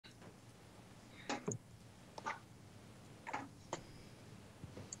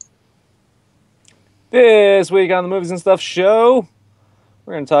This week on the Movies and Stuff show,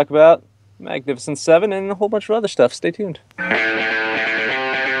 we're going to talk about Magnificent Seven and a whole bunch of other stuff. Stay tuned.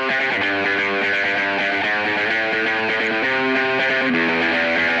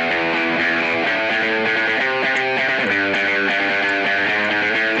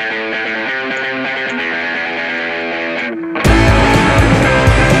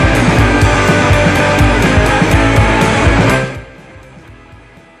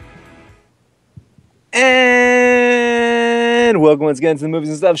 And welcome once again to the Movies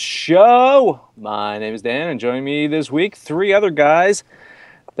and Stuff show. My name is Dan, and joining me this week, three other guys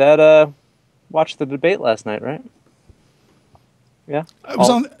that watched the debate last night, right? Yeah.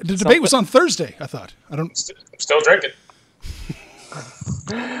 The debate was on Thursday, I thought. I'm still drinking.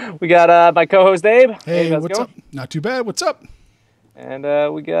 We got my co-host Abe. Hey, how's it what's going? up? Not too bad. What's up? And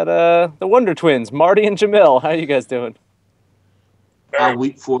we got the Wonder Twins, Marty and Jamil. How are you guys doing? I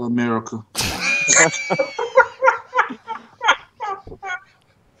weep for America.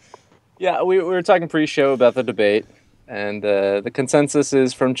 Yeah, we were talking pre-show about the debate, and the consensus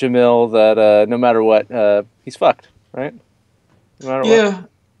is from Jamil that no matter what, he's fucked, right? No matter Yeah,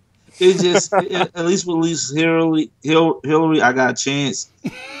 it's just at least with Hillary, I got a chance.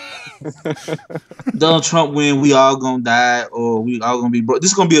 Donald Trump win, we all gonna die, or we all gonna be broke.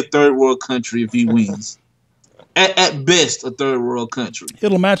 This is gonna be a third world country if he wins. At best, a third world country.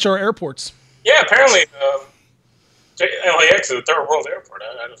 It'll match our airports. Yeah, apparently LAX is a third world airport.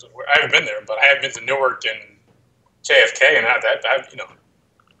 I haven't been there, but I have been to Newark and JFK, and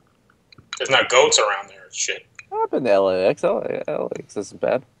there's not goats around there and shit. I've been to LAX. LAX isn't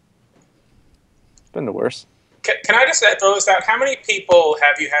bad. It's been the worst. Can I just throw this out? How many people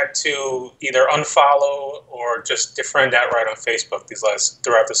have you had to either unfollow or just defriend outright on Facebook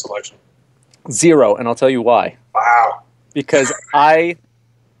throughout this election? 0, and I'll tell you why. Wow. Because I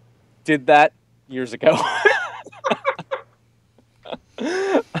did that years ago.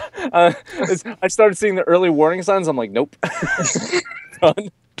 I started seeing the early warning signs. I'm like, nope. Done.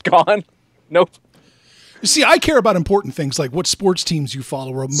 Gone. Nope. You see, I care about important things like what sports teams you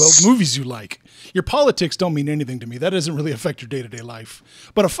follow or movies you like. Your politics don't mean anything to me. That doesn't really affect your day-to-day life.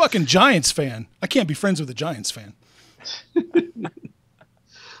 But a fucking Giants fan, I can't be friends with a Giants fan.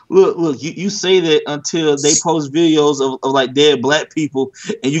 Look, you say that until they post videos of like dead black people,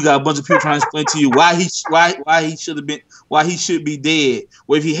 and you got a bunch of people trying to explain to you why he should be dead.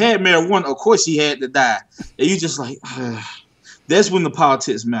 Well, if he had marijuana, of course he had to die. And you just like, that's when the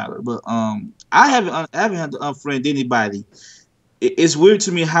politics matter. But I haven't had to unfriend anybody. It's weird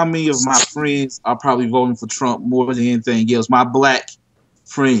to me how many of my friends are probably voting for Trump more than anything else. My black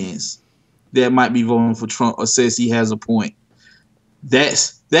friends that might be voting for Trump or says he has a point.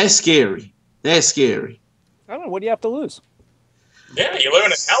 That's scary. That's scary. I don't know. What do you have to lose? Yeah, you're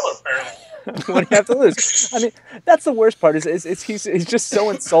living in hell, apparently. What do you have to lose? I mean, that's the worst part. Is he's just so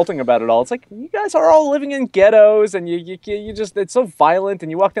insulting about it all. It's like, you guys are all living in ghettos, and you just, it's so violent,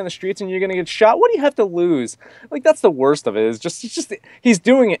 and you walk down the streets, and you're gonna get shot. What do you have to lose? Like, that's the worst of it. He's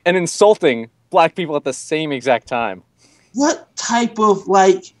doing it and insulting black people at the same exact time. What type of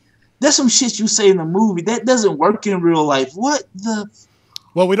That's some shit you say in a movie. That doesn't work in real life. What the?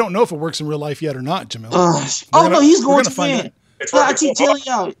 Well, we don't know if it works in real life yet or not, Jamil. No, he's going to win. Out. I keep telling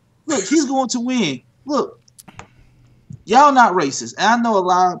y'all, look, he's going to win. Look, y'all not racist. And I know a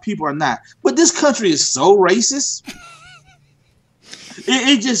lot of people are not. But this country is so racist.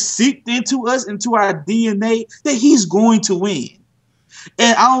 It just seeped into us, into our DNA, that he's going to win.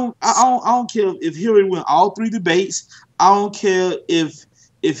 And I don't care if Hillary win all 3 debates. I don't care if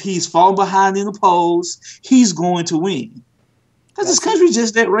he's falling behind in the polls. He's going to win. Because this country's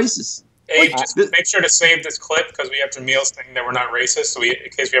just that racist. Hey, just make sure to save this clip because we have Jamil saying that we're not racist. So in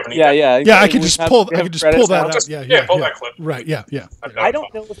case we ever need Yeah. Yeah, I could just pull that out. Pull that clip. Right, yeah. I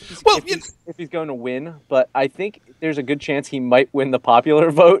don't know if he's going to win, but I think there's a good chance he might win the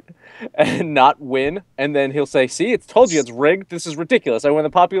popular vote and not win. And then he'll say, see, it's told you it's rigged. This is ridiculous. I win the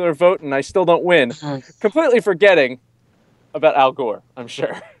popular vote and I still don't win. Completely forgetting about Al Gore, I'm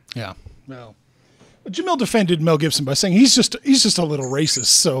sure. Yeah. Well, Jamil defended Mel Gibson by saying he's just a little racist.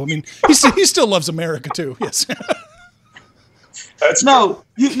 So I mean, he still loves America too. Yes.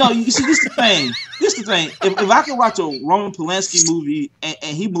 You see, this is the thing. If I can watch a Roman Polanski movie and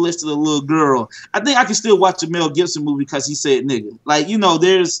he molested a little girl, I think I can still watch a Mel Gibson movie because he said nigga. Like,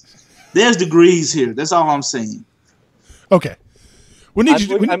 there's degrees here. That's all I'm saying. Okay. I'm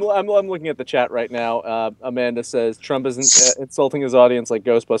looking at the chat right now. Amanda says Trump isn't insulting his audience like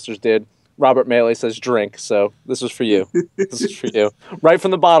Ghostbusters did. Robert Melee says drink, so this is for you. This is for you. Right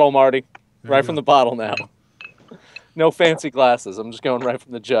from the bottle, Marty. Right from the bottle now. No fancy glasses. I'm just going right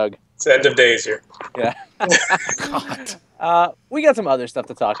from the jug. It's the end of days here. Yeah. God. We got some other stuff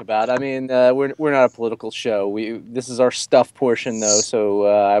to talk about. I mean, we're not a political show. This is our stuff portion though, so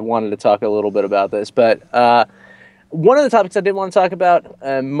I wanted to talk a little bit about this. But one of the topics I did want to talk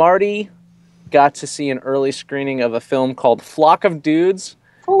about, Marty got to see an early screening of a film called Flock of Dudes.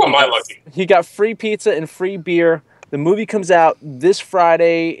 Ooh, am I lucky? He got free pizza and free beer. The movie comes out this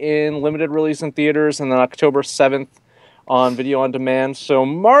Friday in limited release in theaters, and then October 7th on video on demand. So,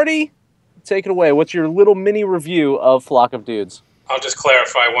 Marty, take it away. What's your little mini review of Flock of Dudes? I'll just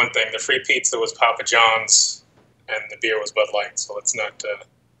clarify one thing. The free pizza was Papa John's, and the beer was Bud Light. So let's not act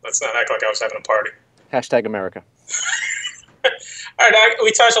like I was having a party. Hashtag America. All right,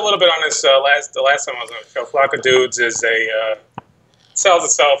 we touched a little bit on this the last time I was on the show. Flock of Dudes is sells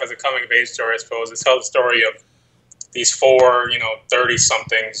itself as a coming of age story, I suppose. It tells the story of these four,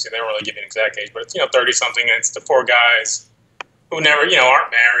 30-somethings. They don't really give you an exact age, but it's, 30-something, and it's the four guys who never,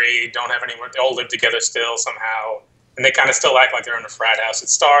 aren't married, don't have anyone, they all live together still somehow, and they kind of still act like they're in a frat house. It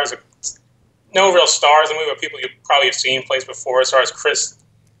stars, no real stars in the movie, but people you probably have seen plays before. It stars Chris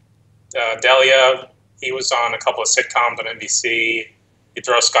D'Elia. He was on a couple of sitcoms on NBC. You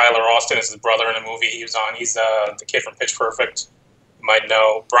throw Skylar Austin as his brother in a movie he was on. He's the kid from Pitch Perfect, you might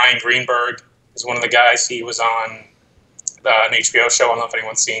know. Brian Greenberg is one of the guys. He was on an HBO show, I don't know if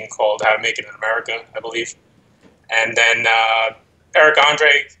anyone's seen, called How to Make It in America, I believe. And then Eric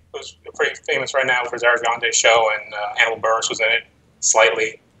Andre, who's pretty famous right now for his Eric Andre show, and Hannibal Buress was in it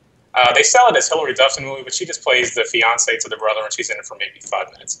slightly. They sell it as Hilary Duff's in the movie, but she just plays the fiance to the brother, and she's in it for maybe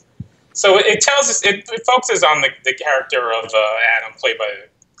 5 minutes. So it tells us, it focuses on the character of Adam, played by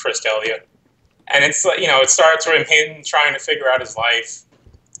Chris D'Elia. And it's, it starts with him trying to figure out his life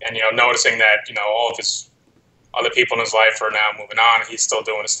and, noticing that, all of his other people in his life are now moving on, and he's still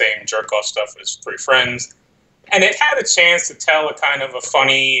doing the same jerk-off stuff with his three friends. And it had a chance to tell a kind of a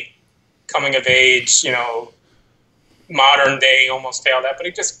funny coming-of-age, modern day almost tale that, but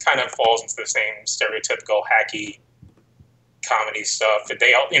it just kind of falls into the same stereotypical hacky comedy stuff. That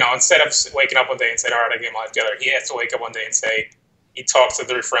they, instead of waking up one day and saying, all right, I get my life together, he has to wake up one day and say, he talks to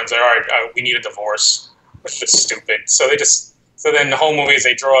three friends, like, all right, we need a divorce, which is just stupid. So then the whole movie is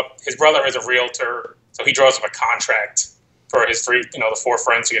they draw up, his brother is a realtor, so he draws up a contract for his three, the four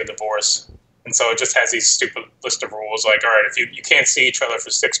friends to get a divorce. And so it just has these stupid list of rules, like, all right, if you can't see each other for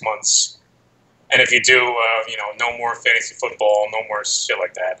 6 months, and if you do, no more fantasy football, no more shit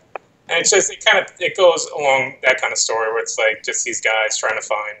like that. And it's just, it goes along that kind of story where it's like just these guys trying to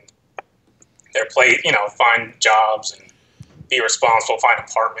find their place, find jobs and be responsible, find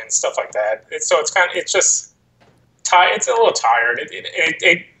apartments, stuff like that. It's a little tired.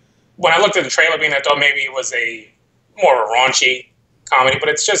 When I looked at the trailer, I thought maybe it was a more of a raunchy comedy, but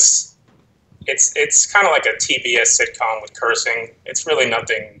it's kind of like a TBS sitcom with cursing. It's really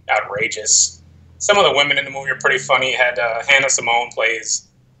nothing outrageous. Some of the women in the movie are pretty funny. Had Hannah Simone plays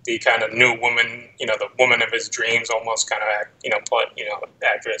the kind of new woman, the woman of his dreams, almost kind of,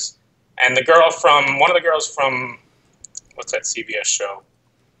 actress. And one of the girls from, what's that CBS show?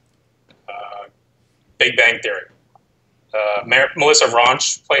 Big Bang Theory. Melissa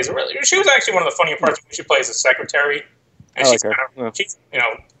Raunch plays she was actually one of the funnier parts. She plays a secretary, and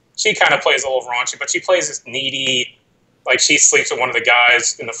she kind of plays a little raunchy, but she plays this needy, like she sleeps with one of the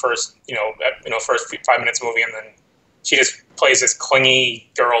guys in the first, first 5 minutes of the movie, and then she just plays this clingy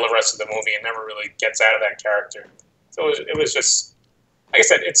girl the rest of the movie and never really gets out of that character. So it was just, like I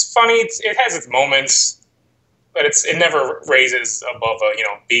said, it's funny. It has its moments, but it never raises above a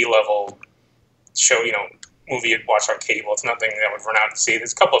B-level show, movie you'd watch on cable. It's nothing that would run out to see.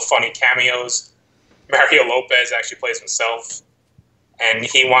 There's a couple of funny cameos. Mario Lopez actually plays himself, and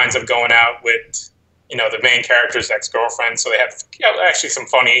he winds up going out with the main character's ex-girlfriend. So they have actually some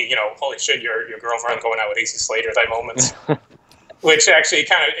funny, holy shit, your girlfriend going out with AC Slater type moments, which actually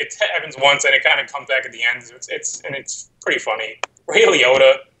it happens once and it kind of comes back at the end. It's pretty funny. Ray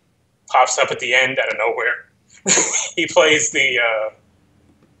Liotta pops up at the end out of nowhere. He plays the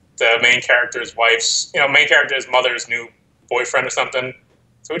main character's wife's, main character's mother's new boyfriend or something.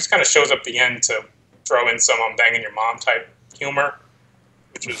 So he just kind of shows up at the end to throw in some I'm banging your mom type humor,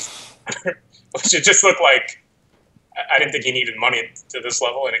 which it just looked like I didn't think he needed money to this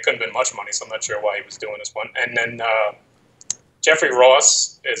level, and it couldn't have been much money, so I'm not sure why he was doing this one. And then Jeffrey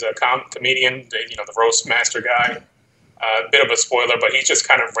Ross is a comedian, the roast master guy. A bit of a spoiler, but he just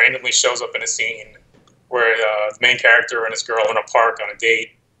kind of randomly shows up in a scene where the main character and his girl are in a park on a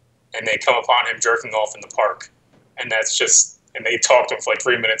date, and they come upon him jerking off in the park. And and they talk to him for like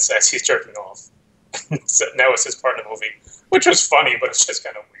 3 minutes as he's jerking off. So that was his part in the movie, which was funny, but it's just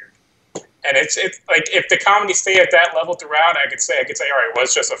kind of weird. And it's like if the comedy stayed at that level throughout, I could say, all right, it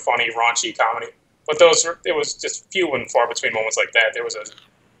was just a funny, raunchy comedy. But it was just few and far between moments like that. There was a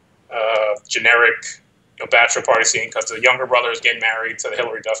generic, bachelor party scene because the younger brother is getting married to the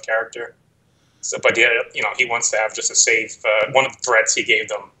Hilary Duff character. So, but yeah, he wants to have just a safe. One of the threats he gave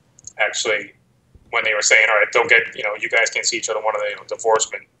them, actually, when they were saying, all right, don't get, you guys can't see each other. One of the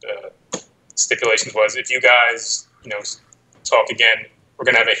divorcement stipulations was, if you guys, talk again, we're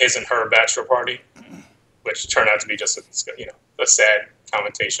going to have a his and her bachelor party, which turned out to be just a sad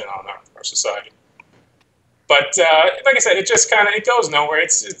commentation on our society. But like I said, it goes nowhere.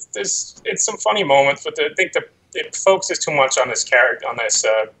 It's some funny moments, but I think it focuses too much on this character, on this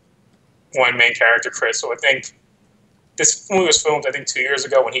one main character, Chris. So I think this movie was filmed, 2 years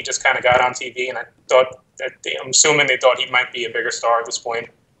ago when he just kind of got on TV, and I'm assuming they thought he might be a bigger star at this point.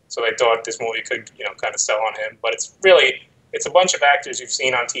 So they thought this movie could, kind of sell on him. But it's a bunch of actors you've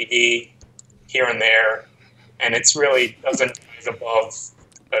seen on TV here and there, and it's really doesn't rise above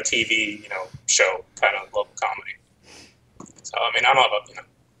a TV, show kind of local comedy. So I don't know about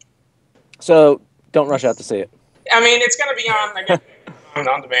So don't rush out to see it. It's going to be on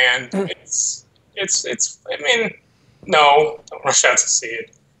demand. No, don't rush out to see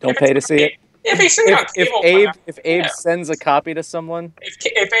it. Don't pay to see it. If he's sitting on cable, if Abe sends a copy to someone, if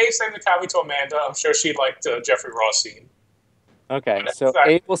Abe sends a copy to Amanda, I'm sure she'd like the Jeffrey Ross scene. Okay, so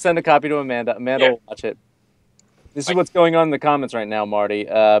Abe will send a copy to Amanda. Amanda will watch it. This is what's going on in the comments right now, Marty.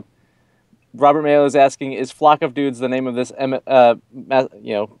 Robert Mayo is asking, is Flock of Dudes the name of this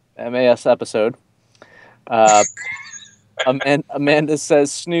MAS episode? Amanda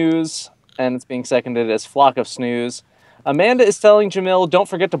says snooze, and it's being seconded as Flock of Snooze. Amanda is telling Jamil, don't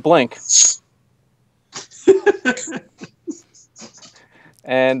forget to blink.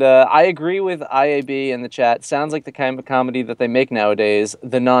 And I agree with IAB in the chat. Sounds like the kind of comedy that they make nowadays,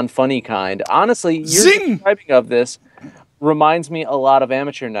 the non-funny kind. Honestly, your describing of this reminds me a lot of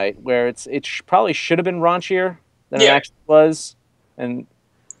Amateur Night, where it probably should have been raunchier than it actually was. But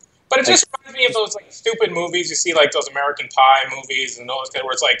it just reminds me of those stupid movies you see, those American Pie movies and those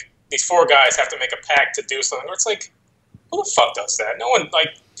where it's these four guys have to make a pact to do something. Where it's who the fuck does that? No one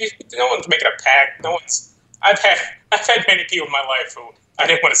no one's making a pact. No one's. I've had many people in my life who I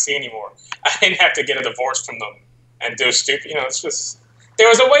didn't want to see anymore. I didn't have to get a divorce from them and do stupid. It's just there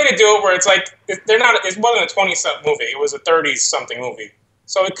was a way to do it where it's they're not. It wasn't a 20-something movie. It was a 30-something movie.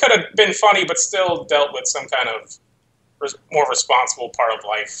 So it could have been funny, but still dealt with some kind of more responsible part of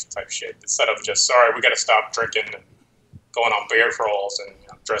life type shit instead of just sorry, we got to stop drinking and going on beer crawls and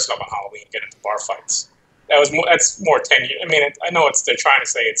dressing up on Halloween and getting into bar fights. That's more 10 years. I know they're trying to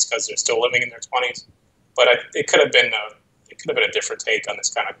say it's because they're still living in their 20s, but it could have been a different take on this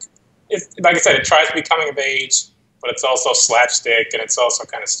kind of. Like I said, it tries to be coming of age, but it's also slapstick and it's also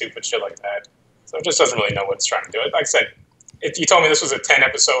kind of stupid shit like that. So it just doesn't really know what it's trying to do. Like I said, if you told me this was a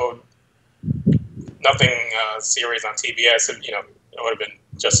 10-episode, nothing series on TBS, it would have been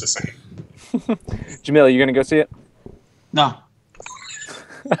just the same. Jamil, you gonna go see it? No.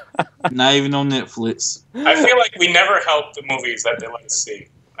 Not even on Netflix. I feel like we never help the movies that they let us see,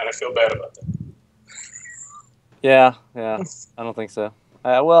 and I feel bad about that. Yeah, I don't think so.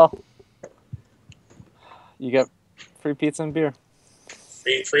 Well, you got free pizza and beer.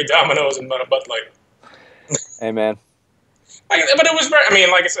 Free Domino's and Bud Light. Hey, man. But it was very.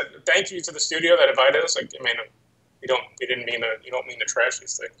 Like I said, thank you to the studio that invited us. You don't mean to trash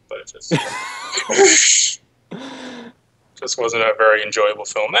these things, but it just just wasn't a very enjoyable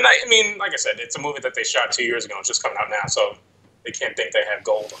film. And like I said, it's a movie that they shot 2 years ago. It's just coming out now, so they can't think they have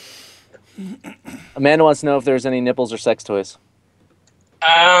gold on it. Amanda wants to know if there's any nipples or sex toys.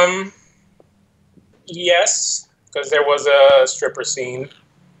 Yes, because there was a stripper scene,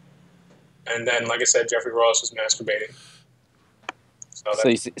 and then, like I said, Jeffrey Ross was masturbating. So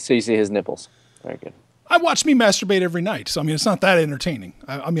you see his nipples. Very good. I watch me masturbate every night, so it's not that entertaining.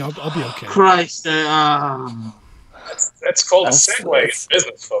 I'll be okay. Christ, that's called a segue in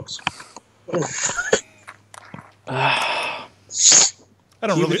business, folks. I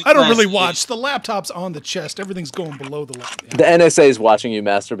don't really watch. The laptop's on the chest. Everything's going below the laptop. The NSA is watching you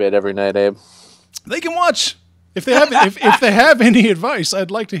masturbate every night, Abe. They can watch. If they have if they have any advice, I'd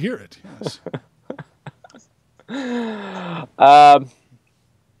like to hear it. Yes.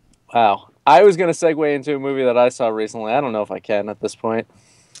 Wow. I was going to segue into a movie that I saw recently. I don't know if I can at this point.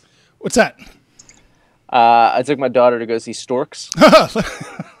 What's that? I took my daughter to go see Storks.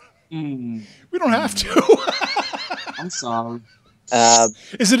 We don't have to. I'm sorry.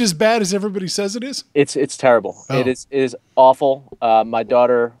 Is it as bad as everybody says it is? It's terrible. Oh. It is awful. My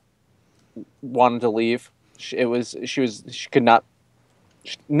daughter wanted to leave. She could not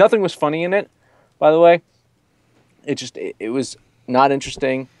Nothing was funny in it, by the way. It was not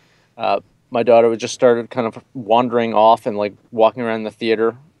interesting. My daughter was just started kind of wandering off and like walking around the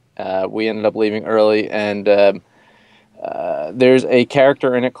theater. We ended up leaving early, and there's a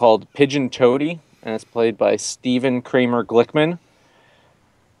character in it called Pigeon Toady, and it's played by Stephen Kramer Glickman.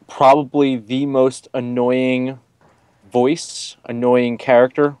 Probably the most annoying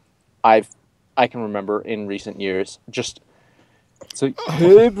character I can remember in recent years. Just it's like,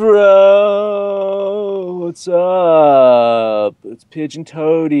 hey bro, what's up? It's Pigeon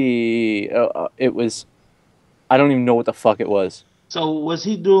Toady. It was, I don't even know what the fuck it was. So was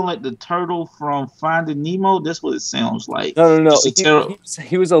he doing like the turtle from Finding Nemo? That's what it sounds like. No. Just a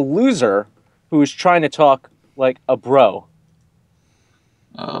He was a loser who was trying to talk like a bro.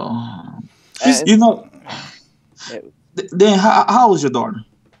 Oh, And you know. it- Then how old is your daughter?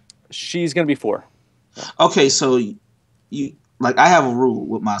 she's gonna be 4. Okay, so you like I have a rule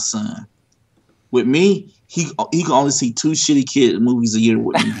with my son. With me, he can only see 2 shitty kid movies a year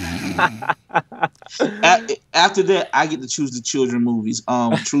with me. After that, I get to choose the children movies.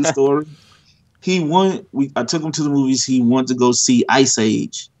 True story. I took him to the movies. He wanted to go see Ice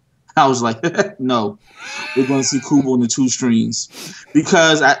Age. I was like, no, we're going to see Kubo and the Two Strings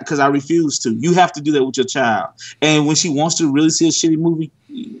because I refuse to. You have to do that with your child. And when she wants to really see a shitty movie,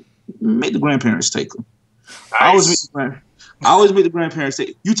 make the grandparents take her. Nice. I always make the grandparents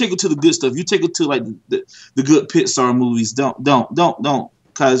say, you take her to the good stuff. You take her to like the good Pixar movies. Don't.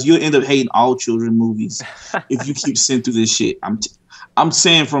 Because you'll end up hating all children movies if you keep sitting through this shit. I'm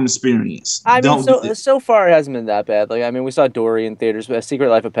saying from experience. I mean, so far it hasn't been that bad. Like, I mean, we saw Dory in theaters, but Secret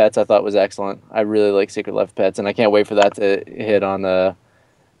Life of Pets I thought was excellent. I really like Secret Life of Pets, and I can't wait for that to hit on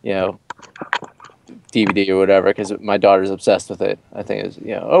DVD or whatever, because my daughter's obsessed with it. I think it's,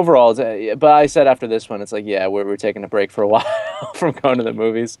 overall, but I said after this one, it's like, yeah, we're taking a break for a while from going to the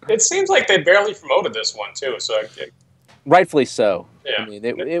movies. It seems like they barely promoted this one too, so Rightfully so. yeah. I mean,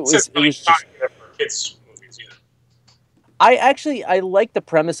 it was just just. not for kids movies either. I like the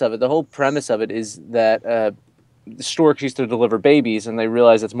premise of it. The whole premise of it is that the storks used to deliver babies, and they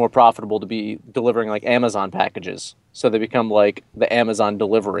realize it's more profitable to be delivering like Amazon packages, so they become like the Amazon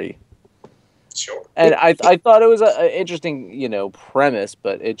delivery. Sure. And I thought it was an interesting premise,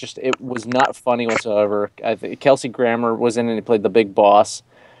 but it was not funny whatsoever. I think Kelsey Grammer was in it, and he played the big boss,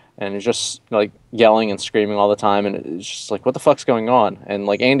 and it's just like yelling and screaming all the time, and it's just like, what the fuck's going on? And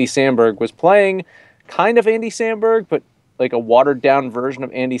like Andy Samberg was playing kind of Andy Samberg, but like a watered down version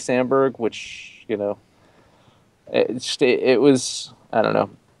of Andy Samberg, which it was, I don't know.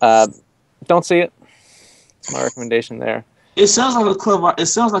 Don't see it. That's my recommendation there. It sounds like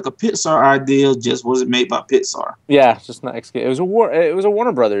a Pixar idea, just wasn't made by Pixar. Yeah, it's just not executed. It was a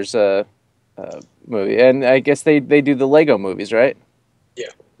Warner Brothers movie, and I guess they do the Lego movies, right? Yeah.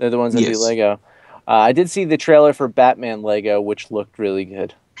 They're the ones that do Yes. Lego. I did see the trailer for Batman Lego, which looked really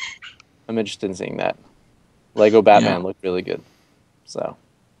good. I'm interested in seeing that. Lego Batman looked really good. So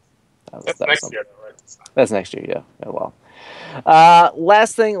That's next year, though, right? that's next year, yeah. Well,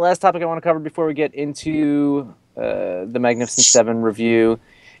 last topic I want to cover before we get into the Magnificent Seven review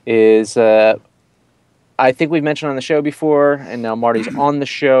is I think we've mentioned on the show before, and now Marty's on the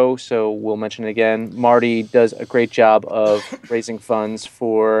show, so we'll mention it again. Marty does a great job of raising funds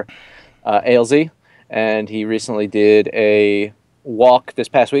for ALZ, and he recently did a walk this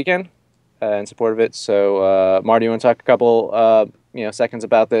past weekend in support of it. So, Marty, you want to talk a couple seconds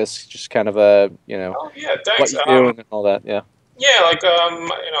about this? Just kind of Oh yeah, thanks. what you do and all that. Yeah. Yeah, like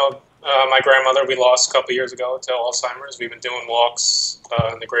my grandmother we lost a couple years ago to Alzheimer's. We've been doing walks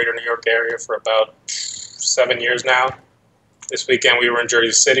in the greater New York area for about 7 years now. This weekend we were in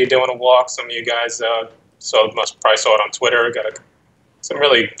Jersey City doing a walk. Some of you guys probably saw it on Twitter. Got some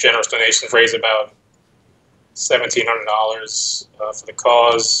really generous donations, raised about $1,700 for the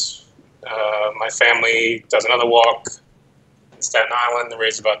cause. My family does another walk in Staten Island. They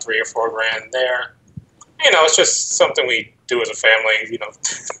raised about $3 or $4 grand there. It's just something we do as a family.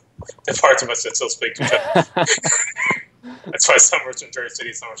 The parts of us that still speak to each other. That's why some are in Jersey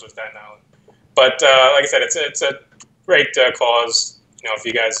City, some are in Staten Island. But like I said, it's a great cause. If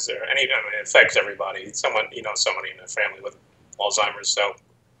you guys are it affects everybody. Somebody in a family with Alzheimer's. So,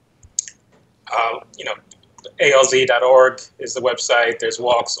 ALZ.org is the website. There's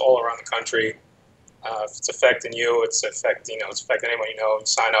walks all around the country. If it's affecting you, it's affecting anyone you know.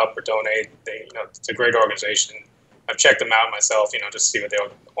 Sign up or donate. It's a great organization. I've checked them out myself. Just to see what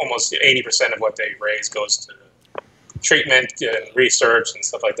almost 80% of what they raise goes to treatment and research and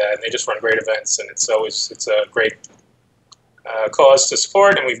stuff like that. And they just run great events, and it's a great cause to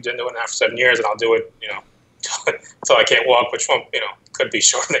support. And we've been doing that for 7 years, and I'll do it, until I can't walk, which won't, could be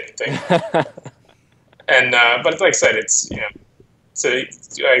short anything. And but like I said, it's so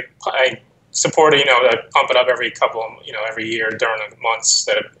I support it. I pump it up every every year during the months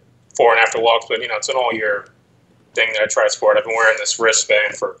instead of before and after walks. But it's an all year thing that I try to support. I've been wearing this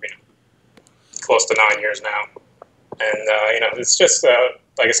wristband for close to 9 years now, and it's just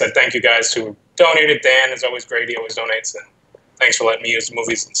like I said, thank you guys who donated. Dan is always great; he always donates, and thanks for letting me use the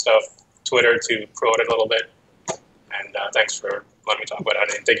movies and stuff, Twitter to promote it a little bit, and thanks for letting me talk about it. I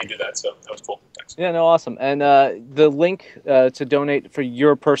didn't think you'd do that, so that was cool. Thanks. Yeah, no, awesome. And the link to donate for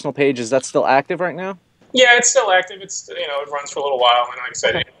your personal page, is that still active right now? Yeah, it's still active. It's it runs for a little while, and like I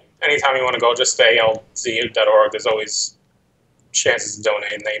said, anytime you want to go, just to alz.org. There's always chances to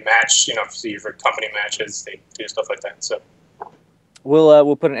donate, and they match. See for company matches, they do stuff like that. So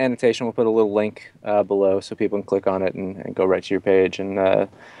we'll put an annotation. We'll put a little link below so people can click on it and go right to your page and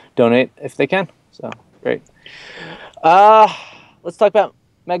donate if they can. So great. Let's talk about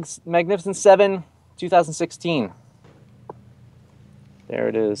Magnificent Seven, 2016. There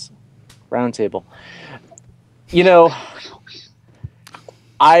it is. Roundtable.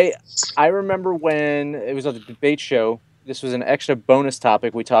 I remember when it was on the debate show, this was an extra bonus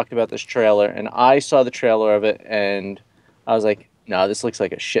topic. We talked about this trailer, and I saw the trailer of it, and I was like, no, this looks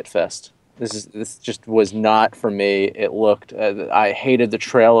like a shit fest. This just was not for me. It looked, I hated the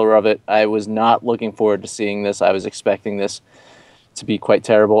trailer of it. I was not looking forward to seeing this. I was expecting this to be quite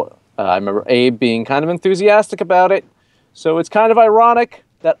terrible. I remember Abe being kind of enthusiastic about it. So it's kind of ironic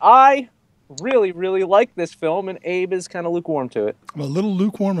that I really, really like this film, and Abe is kind of lukewarm to it. I'm a little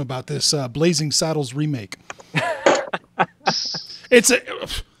lukewarm about this Blazing Saddles remake. It's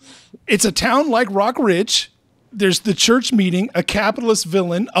a town like Rock Ridge. There's the church meeting, a capitalist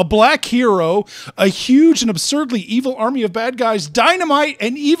villain, a black hero, a huge and absurdly evil army of bad guys, dynamite,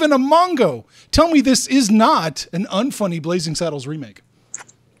 and even a Mongo. Tell me this is not an unfunny Blazing Saddles remake.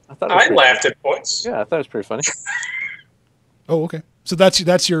 I laughed at points. Yeah, I thought it was pretty funny. Oh, okay. So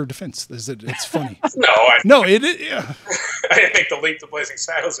that's your defense, is that it's funny? No, it yeah. I didn't make the leap to Blazing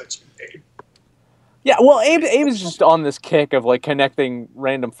Saddles that you made. Yeah, well, Abe is just on this kick of connecting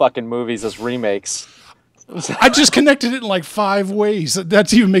random fucking movies as remakes. I just connected it in 5 ways.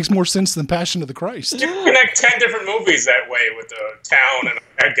 That even makes more sense than Passion of the Christ. You can connect 10 different movies that way with a town and a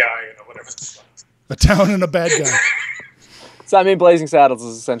bad guy, whatever the fuck. A town and a bad guy. So, Blazing Saddles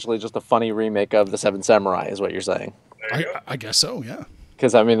is essentially just a funny remake of The Seven Samurai, is what you're saying. I guess so, yeah.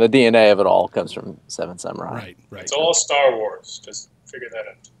 Because, the DNA of it all comes from Seven Samurai. Right. It's all Star Wars. Just figure that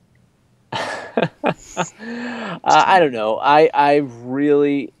out. I don't know. I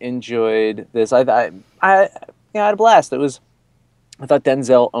really enjoyed this. I had a blast. I thought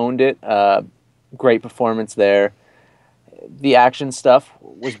Denzel owned it. Great performance there. The action stuff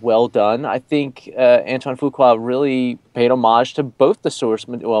was well done. I think Antoine Fuqua really paid homage to both the source,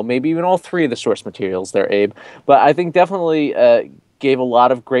 well, maybe even all 3 of the source materials there, Abe. But I think definitely gave a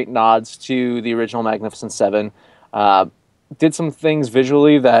lot of great nods to the original Magnificent Seven. Did some things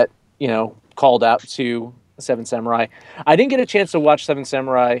visually that called out to Seven Samurai. I didn't get a chance to watch Seven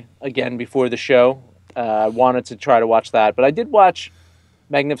Samurai again before the show. I wanted to try to watch that, but I did watch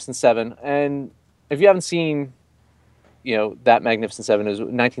Magnificent Seven. And if you haven't seen, that Magnificent Seven, is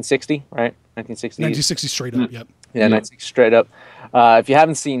 1960, right? 1960. 1960 straight up. Yep. Yeah, 1960 straight up. If you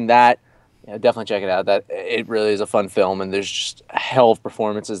haven't seen that, definitely check it out. That it really is a fun film, and there's just a hell of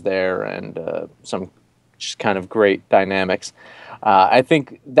performances there, and some just kind of great dynamics. I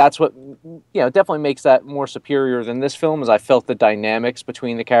think that's what definitely makes that more superior than this film, is I felt the dynamics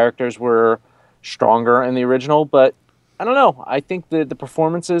between the characters were stronger in the original. But I don't know. I think the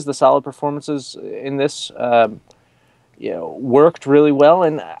performances, the solid performances in this, worked really well.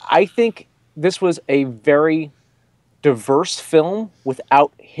 And I think this was a very diverse film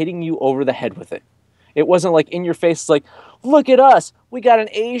without hitting you over the head with it. It wasn't in your face. It's like, look at us. We got an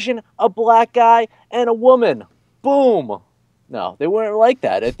Asian, a black guy, and a woman. Boom. No, they weren't like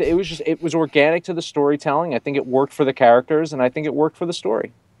that. It was organic to the storytelling. I think it worked for the characters, and I think it worked for the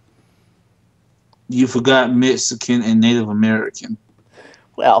story. You forgot Mexican and Native American.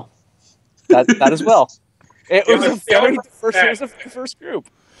 Well, that as well. It was a very diverse group.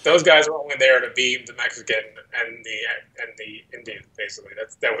 Those guys were only there to be the Mexican and the Indian, basically.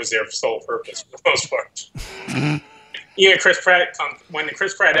 That was their sole purpose for the most part. Even Chris Pratt when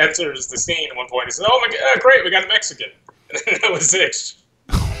Chris Pratt enters the scene at one point, he says, "Oh my God, great, we got a Mexican." And then that was it.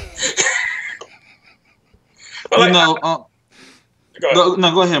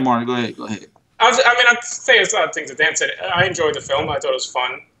 Go ahead, Martin. Go ahead. I'll say a lot of things that Dan said. I enjoyed the film. I thought it was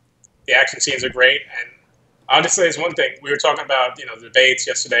fun. The action scenes are great. And I'll just say this one thing. We were talking about, the debates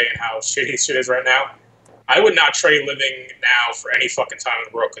yesterday and how shitty shit is right now. I would not trade living now for any fucking time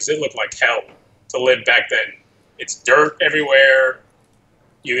in the world because it looked like hell to live back then. It's dirt everywhere.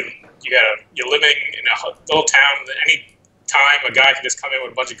 You're living in a little town. Any time a guy can just come in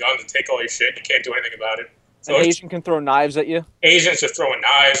with a bunch of guns and take all your shit. You can't do anything about it. So an Asian can throw knives at you. Asians just throwing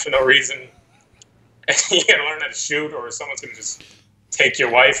knives for no reason. And you gotta learn how to shoot, or someone's gonna just take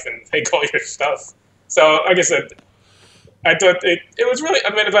your wife and take all your stuff. So, like I said, I thought it was really. I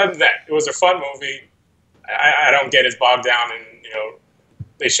mean, other than that, it was a fun movie. I don't get as bogged down, and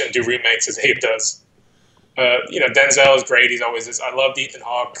they shouldn't do remakes as Abe does. Denzel is great. He's always this. I loved Ethan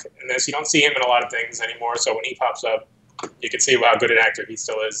Hawke, and this you don't see him in a lot of things anymore. So when he pops up, you can see how good an actor he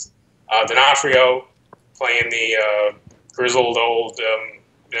still is. D'Onofrio playing the grizzled old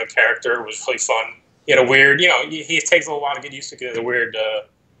character was really fun. He had a weird, he takes a little while to get used to. He has a weird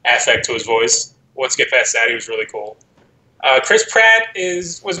affect to his voice. Once you get past that, he was really cool. Chris Pratt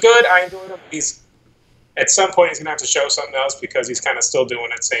was good. I enjoyed him. At some point he's gonna have to show something else because he's kind of still doing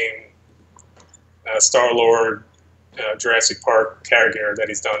that same Star-Lord, Jurassic Park character that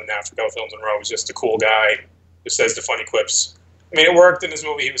he's done now for a couple films in a row. He's just a cool guy who says the funny quips. I mean, it worked in this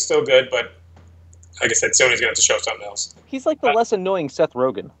movie. He was still good, but like I said, soon he's gonna have to show something else. He's like the less annoying Seth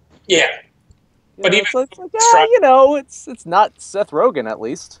Rogen. Yeah. But even it's not Seth Rogen at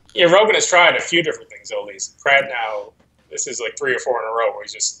least. Yeah, Rogen has tried a few different things at least. Pratt now, this is like 3 or 4 in a row where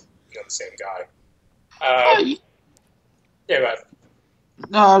he's just the same guy. But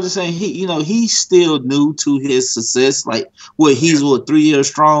no, I was just saying he's still new to his success. Like he's 3 years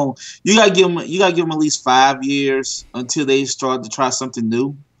strong. You gotta give him at least 5 years until they start to try something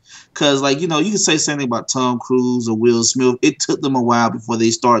new. Because, you can say something about Tom Cruise or Will Smith. It took them a while before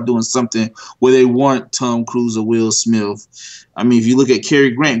they started doing something where they weren't Tom Cruise or Will Smith. I mean, if you look at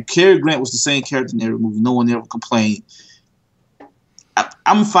Cary Grant was the same character in every movie. No one ever complained.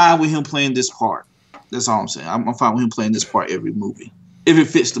 I'm fine with him playing this part. That's all I'm saying. I'm fine with him playing this part every movie. If it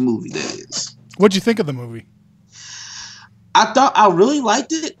fits the movie, that is. What'd you think of the movie? I thought I really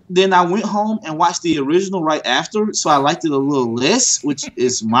liked it. Then I went home and watched the original right after, so I liked it a little less, which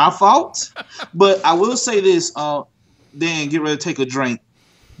is my fault. But I will say this, Dan, get ready to take a drink.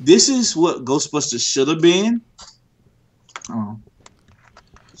 This is what Ghostbusters should have been.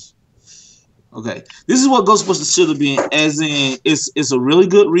 Okay. This is what Ghostbusters should have been, as in it's a really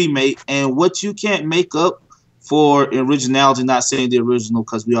good remake, and what you can't make up for originality, not saying the original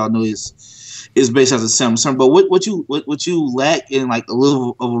because we all know is based off the same, but what you lack in like a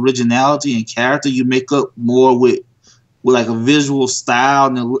little of originality and character, you make up more with like a visual style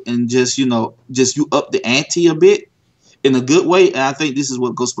and just you up the ante a bit in a good way. And I think this is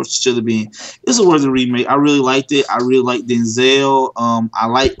what Ghostbusters should have been. It's a worthy remake. I really liked it. I really liked Denzel. I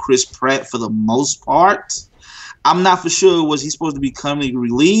like Chris Pratt for the most part. I'm not for sure, was he supposed to be coming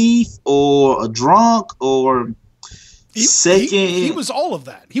relief or a drunk or second? He was all of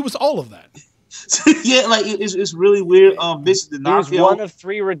that. Yeah, like it's really weird. Vincent D'Onofrio. He was one of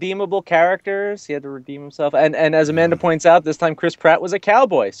 3 redeemable characters. He had to redeem himself, and as Amanda points out, this time Chris Pratt was a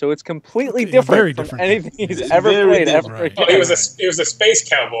cowboy, so it's completely different from anything he's ever played. Right. He was a space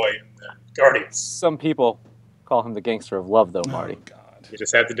cowboy in Guardians. Some people call him the gangster of love, though, Marty. Oh, God. You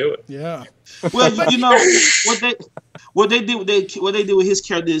just had to do it. Yeah. Well, what they did with his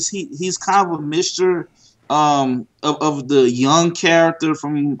character is he's kind of a mixture of the young character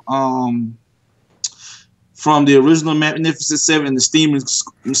from the original Magnificent Seven and the Steve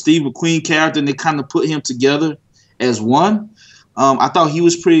McQueen character, and they kind of put him together as one. I thought he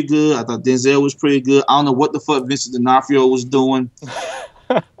was pretty good. I thought Denzel was pretty good. I don't know what the fuck Vincent D'Onofrio was doing.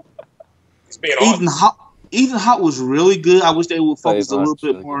 He's being awesome. Ethan Hawke was really good. I wish they would focus a little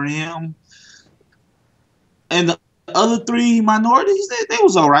bit more on him. And the other 3 minorities, they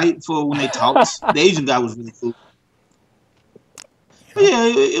was all right for when they talked. The Asian guy was really cool. But yeah,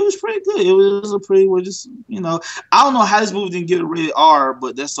 it was pretty good. It was a pretty, I don't know how this movie didn't get a rated R,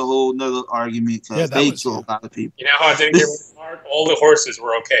 but that's a whole nother argument because they killed a lot of people. You know how it didn't get rated R? All the horses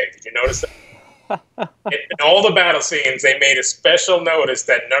were okay. Did you notice that? In all the battle scenes, they made a special notice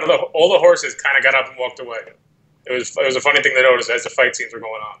that all the horses kind of got up and walked away. It was a funny thing to notice as the fight scenes were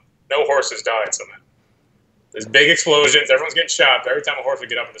going on. No horses died somehow. There's big explosions. Everyone's getting shot. But every time a horse would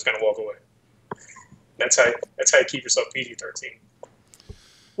get up and just kind of walk away. That's how you keep yourself PG-13.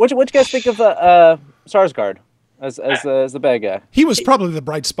 What you guys think of Skarsgård as the bad guy? He was probably the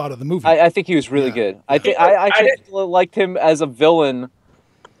bright spot of the movie. I think he was really good. I liked him as a villain.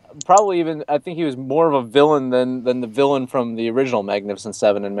 Probably even I think he was more of a villain than the villain from the original Magnificent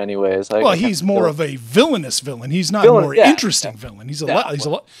Seven in many ways. He's more of a villainous villain. He's not a more interesting villain. He's a lot.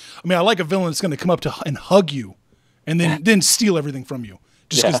 I mean, I like a villain that's going to come up to and hug you, and then steal everything from you.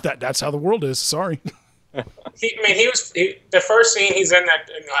 Just because that's how the world is. Sorry. The first scene he's in that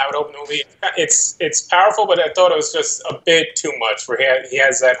I would open the movie. It's powerful, but I thought it was just a bit too much. Where he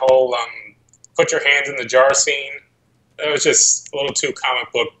has that whole put your hands in the jar scene. It was just a little too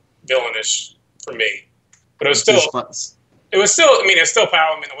comic book villainish for me. But it was still. I mean, it's still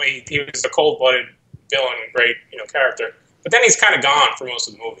powerful in the way he was a cold-blooded villain, great character. But then he's kind of gone for most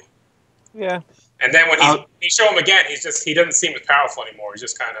of the movie. Yeah. And then when you show him again, he doesn't seem as powerful anymore. He's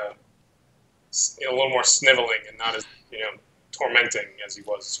just kind of a little more sniveling and not as tormenting as he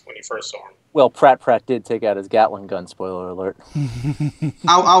was when you first saw him. Well, Pratt did take out his Gatling gun. Spoiler alert.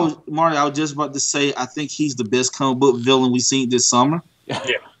 I was just about to say I think he's the best comic book villain we've seen this summer.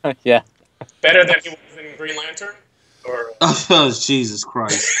 Yeah. Yeah. Better than he was in Green Lantern. Or oh, Jesus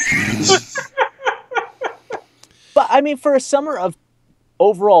Christ. But I mean, for a summer of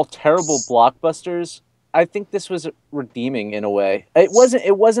overall terrible blockbusters, I think this was redeeming in a way. It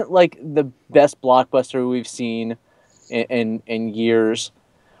wasn't like the best blockbuster we've seen in years,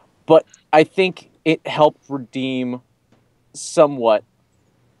 but I think it helped redeem somewhat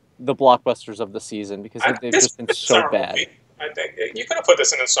the blockbusters of the season because they've just been so bad. Movie, I think you could have put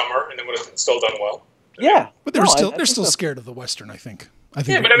this in the summer and it would have still done well. Yeah, but they're still scared of the Western. I think.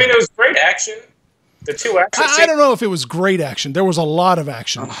 Yeah, but I mean, it was great action. The two action scenes. I don't know if it was great action. There was a lot of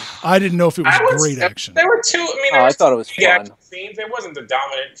action. I didn't know if it was great action. There were two. I mean, I thought it was fun. Action scenes. It wasn't the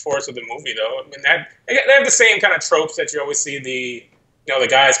dominant force of the movie, though. I mean, they have the same kind of tropes that you always see. The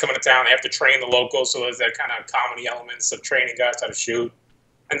guys coming to town. They have to train the locals, so there's that kind of comedy elements of training guys how to shoot.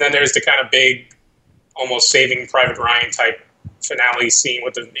 And then there's the kind of big, almost Saving Private Ryan type finale scene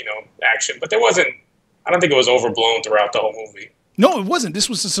with the action. But there wasn't. I don't think it was overblown throughout the whole movie. No, it wasn't. This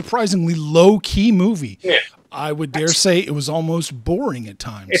was a surprisingly low-key movie. Yeah. I would dare say it was almost boring at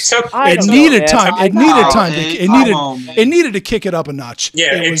times. It needed time. It needed to kick it up a notch.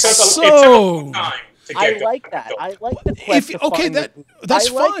 Yeah, it took a long time to get I like that. I like the quest. That's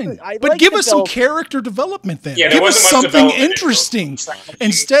fine. But give us some character development then. Yeah, give us something interesting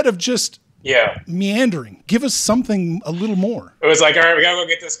instead of just meandering. Give us something a little more. It was like, all right, we gotta go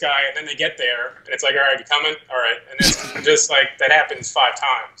get this guy, and then they get there, and it's like, all right, you coming? All right, and it's just like that happens 5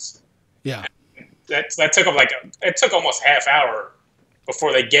 times. Yeah, that took them it took almost half hour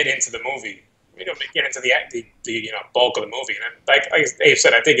before they get into the movie. They get into the bulk of the movie, and like Abe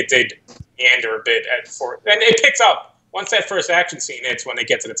said, I think it did meander a bit and it picks up once that first action scene hits when they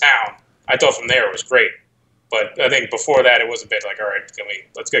get to the town. I thought from there it was great, but I think before that it was a bit like, all right,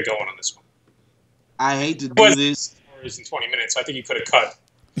 let's get going on this one. I hate to do this. Hours and 20 minutes. I think you could have cut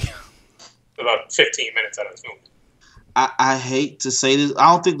about 15 minutes out of this movie. I hate to say this.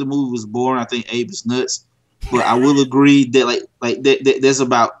 I don't think the movie was boring. I think Abe is nuts. But I will agree that there's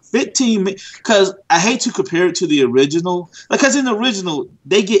about 15 minutes. Because I hate to compare it to the original. Because in the original,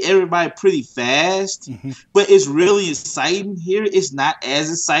 they get everybody pretty fast. Mm-hmm. But it's really exciting. Here, it's not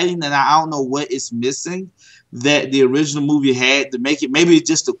as exciting. And I don't know what it's missing that the original movie had to make it. Maybe it's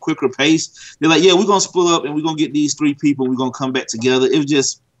just a quicker pace. They're like, yeah, we're going to split up and we're going to get these 3 people. And we're going to come back together. It was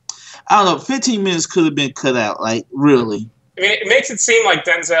just, I don't know, 15 minutes could have been cut out. Like, really. I mean, it makes it seem like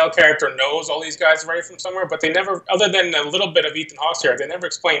Denzel character knows all these guys right from somewhere, but they never, other than a little bit of Ethan Hawke's character, they never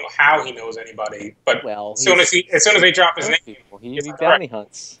explain how he knows anybody. But as soon as they drop his name, he bounty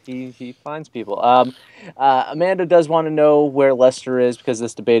hunts. He finds people. Amanda does want to know where Lester is because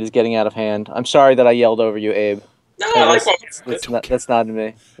this debate is getting out of hand. I'm sorry that I yelled over you, Abe. No, I like that's not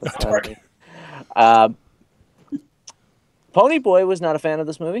me. That's not me. Pony Boy was not a fan of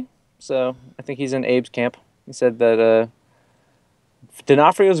this movie, so I think he's in Abe's camp. He said that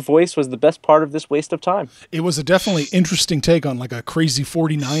D'Onofrio's voice was the best part of this waste of time. It was a definitely interesting take on like a crazy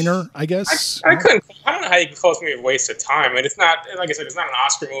 49er, I guess. I don't know how you can call this movie a waste of time. I mean, it's not, like I said, it's not an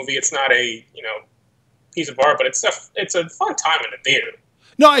Oscar movie. It's not a piece of art, but it's a fun time in the theater.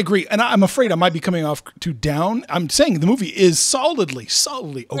 No, I agree, and I'm afraid I might be coming off too down. I'm saying the movie is solidly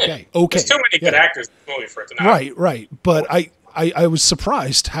okay. Okay, there's too many good actors in the movie for it to not. Right. But I was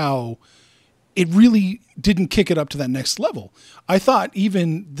surprised how it really didn't kick it up to that next level. I thought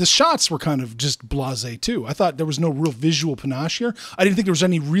even the shots were kind of just blasé too. I thought there was no real visual panache here. I didn't think there was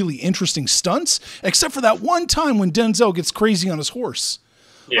any really interesting stunts, except for that one time when Denzel gets crazy on his horse.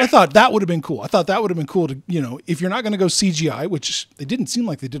 Yeah. I thought that would have been cool. I thought that would have been cool to, if you're not going to go CGI, which they didn't seem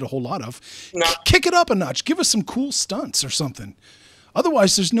like they did a whole lot of, kick it up a notch. Give us some cool stunts or something.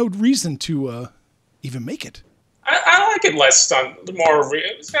 Otherwise, there's no reason to even make it. I like it less stunt,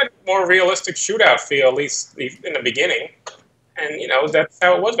 it's got more realistic shootout feel, at least in the beginning. And, that's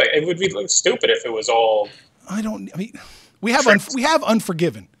how it was. It would be stupid if it was all... we have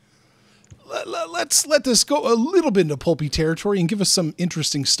Unforgiven. let's let this go a little bit into pulpy territory and give us some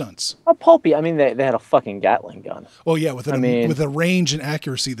interesting stunts. Oh, pulpy. I mean, they had a fucking Gatling gun. Oh yeah, with a range and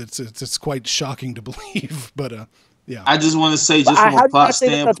accuracy that's quite shocking to believe. But yeah, I just want to say, just from a plot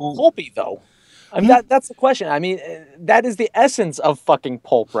standpoint, that's pulpy though. I mean, that's the question. I mean, that is the essence of fucking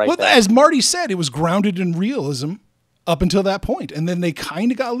pulp, right? Well, there. As Marty said, it was grounded in realism up until that point, and then they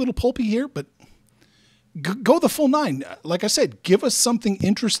kind of got a little pulpy here, but go the full nine. Like I said, give us something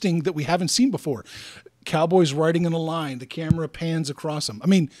interesting that we haven't seen before. Cowboys riding in a line, the camera pans across them. I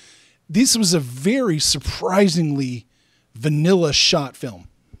mean, this was a very surprisingly vanilla shot film.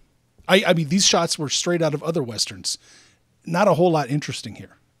 I mean, these shots were straight out of other Westerns. Not a whole lot interesting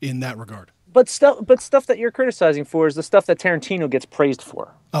here in that regard. But stuff that you're criticizing for is the stuff that Tarantino gets praised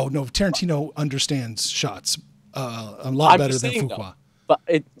for. Oh no, Tarantino understands shots a lot better than Fuqua.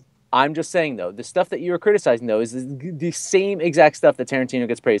 I'm just saying though, the stuff that you were criticizing though is the same exact stuff that Tarantino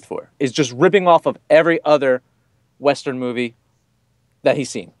gets praised for. Is just ripping off of every other Western movie that he's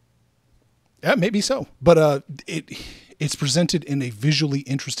seen. Yeah, maybe so, but it's presented in a visually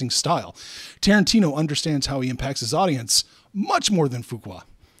interesting style. Tarantino understands how he impacts his audience much more than Fuqua.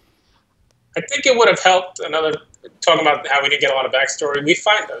 I think it would have helped. Talking about how we didn't get a lot of backstory. We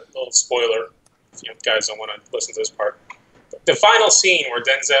find a little spoiler. If you guys don't want to listen to this part, the final scene where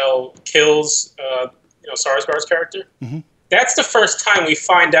Denzel kills, Sarsgaard's character. Mm-hmm. That's the first time we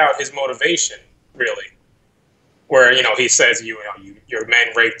find out his motivation, really. Where he says, your men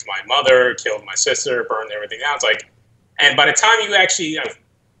raped my mother, killed my sister, burned everything down. It's like, and by the time you actually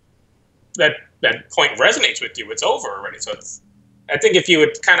that point resonates with you, it's over already. So I think if you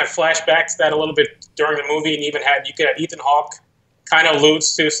would kind of flash back to that a little bit during the movie, and even you could have Ethan Hawke kind of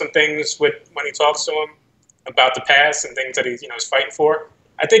alludes to some things when he talks to him about the past and things that he's is fighting for.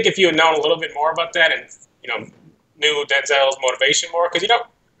 I think if you had known a little bit more about that and knew Denzel's motivation more, because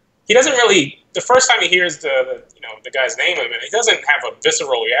he doesn't really, the first time he hears the guy's name of it, he doesn't have a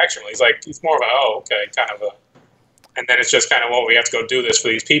visceral reaction. He's more of and then it's just kind of, well, we have to go do this for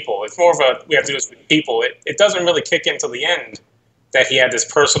these people. It's more of we have to do this for these people. It doesn't really kick in till the end that he had this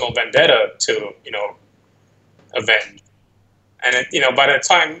personal vendetta to, avenge. And, by the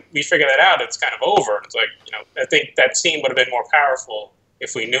time we figure that out, it's kind of over. It's like, I think that scene would have been more powerful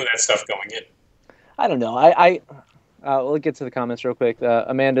if we knew that stuff going in. I don't know. We'll get to the comments real quick.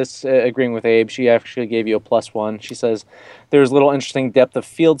 Amanda's agreeing with Abe. She actually gave you a +1. She says, there's little interesting depth of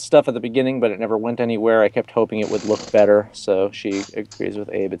field stuff at the beginning, but it never went anywhere. I kept hoping it would look better. So she agrees with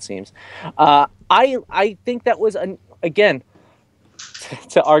Abe, it seems. I think that was, again,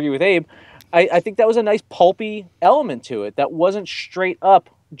 to argue with Abe, I think that was a nice pulpy element to it that wasn't straight up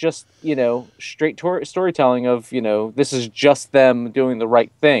just, straight storytelling of, this is just them doing the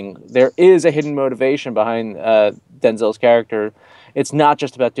right thing. There is a hidden motivation behind Denzel's character. It's not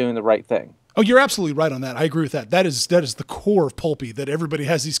just about doing the right thing. Oh, you're absolutely right on that. I agree with that. That is the core of pulpy, that everybody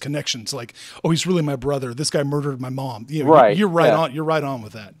has these connections. Like, oh, he's really my brother. This guy murdered my mom. Right. You're right on. You're right on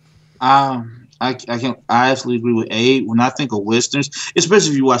with that. I absolutely agree with Abe. When I think of westerns,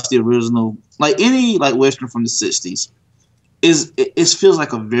 especially if you watch the original, any western from the '60s, it feels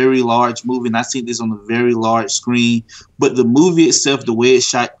like a very large movie, and I see this on a very large screen. But the movie itself, the way it's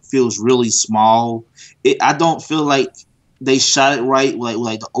shot, feels really small. I don't feel like they shot it right,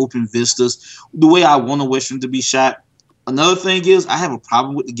 like the open vistas, the way I want a western to be shot. Another thing is, I have a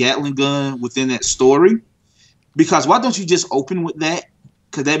problem with the Gatling gun within that story, because why don't you just open with that?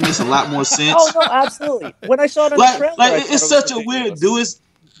 Because that makes a lot more sense. Oh no, absolutely. When I saw it on the trailer, it's such a weird dude.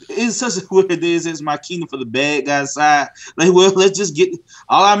 It's such a weird dude. It's my kingdom for the bad guy's side. Let's just get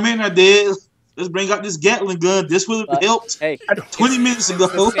all our men are dead. Let's bring out this Gatling gun. This would have helped 20 minutes ago.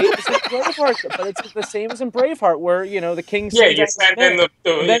 It's the same as in Braveheart, where the king sends the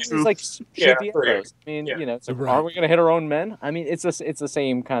shoot the arrows. I mean, are we going to hit our own men? I mean, it's the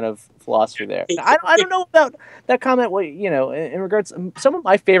same kind of philosophy there. I don't know about that comment. In regards some of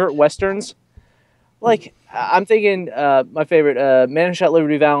my favorite westerns, I'm thinking my favorite Man Who Shot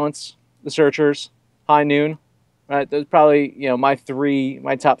Liberty Valance, The Searchers, High Noon. Right, those probably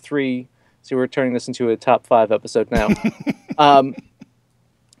my top three. So we're turning this into a top 5 episode now.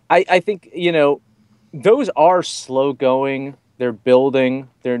 I think, those are slow going. They're building.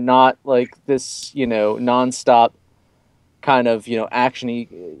 They're not like this, nonstop kind of, action-y.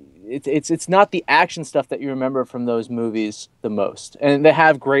 It's not the action stuff that you remember from those movies the most. And they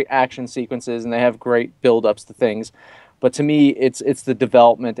have great action sequences and they have great build-ups to things. But to me, it's the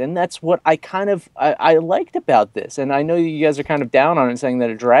development, and that's what I liked about this. And I know you guys are kind of down on it, saying that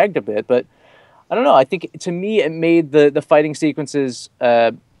it dragged a bit, but I don't know. I think to me, it made the fighting sequences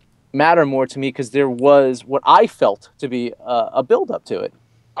matter more to me because there was what I felt to be a build up to it.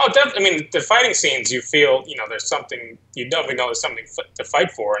 Oh, definitely. I mean, the fighting scenes, you feel, there's something, you definitely know there's something to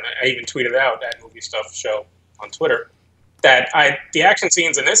fight for. And I even tweeted out at Movie Stuff Show on Twitter that the action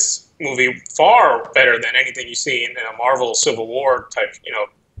scenes in this movie far better than anything you see in a Marvel Civil War type,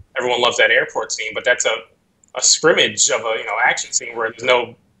 everyone loves that airport scene, but that's a scrimmage of a, action scene where there's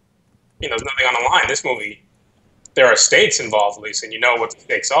there's nothing on the line. This movie, there are stakes involved, at least, and you know what the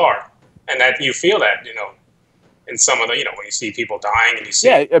stakes are. And that you feel that, in some of the, when you see people dying and you see.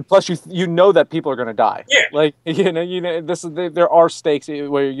 Yeah, and plus you know that people are going to die. Yeah. Like, there are stakes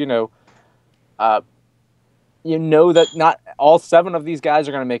where, that not all 7 of these guys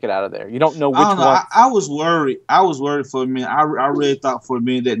are going to make it out of there. You don't know which one. I was worried. I was worried for a minute. I really thought for a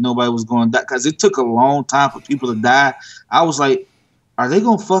minute that nobody was going to die because it took a long time for people to die. I was like, are they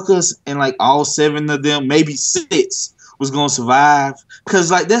going to fuck us? And like all 7 of them, maybe 6 was going to survive. Because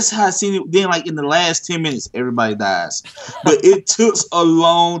like that's how I seen it. Then like in the last 10 minutes, everybody dies. But it took a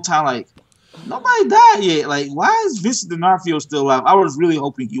long time. Like nobody died yet. Like why is Vincent D'Onofrio still alive? I was really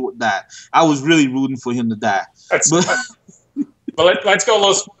hoping he would die. I was really rooting for him to die. But let's go a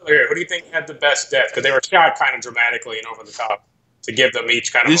little spoiler here. Who do you think had the best death? Because they were shot kind of dramatically and over the top to give them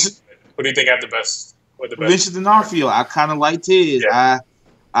each kind of. Who do you think had the best? Vincent D'Onofrio. I kind of liked his. Yeah.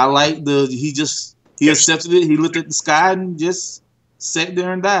 I like he accepted it. He looked at the sky and just sat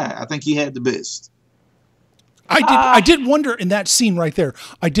there and died. I think he had the best. I did wonder in that scene right there.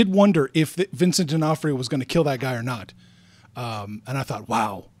 I did wonder if Vincent D'Onofrio was going to kill that guy or not. And I thought,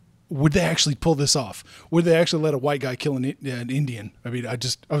 wow, would they actually pull this off? Would they actually let a white guy kill an Indian? I mean, I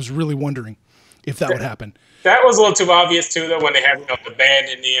was really wondering if that would happen. That was a little too obvious too, though, when they have the band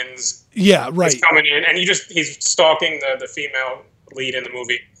Indians. Yeah, right. He's coming in, and he's stalking the female lead in the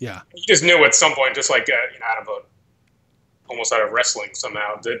movie. Yeah, you just knew at some point, just like almost out of wrestling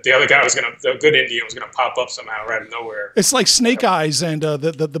somehow, the other guy the good Indian was gonna pop up somehow out of nowhere. It's like Snake Eyes and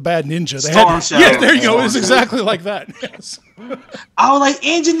the bad ninja. Yeah, there you go. It's exactly like that. Yes. I was like,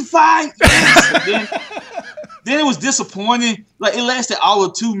 engine fight. Yes. Then it was disappointing. Like it lasted all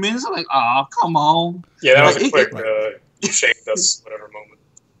of 2 minutes. I'm like, oh, come on. Yeah, that was a quick you shamed us whatever moment.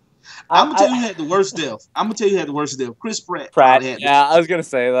 I'm gonna tell you, he had the worst death. Chris Pratt. Yeah, I was gonna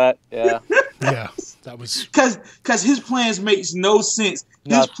say that. Yeah. Yeah, that was because his plans makes no sense.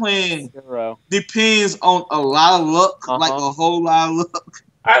 His plan depends on a lot of luck, like a whole lot of luck.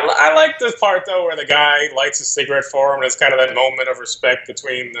 I like this part though, where the guy lights a cigarette for him. There's kind of that moment of respect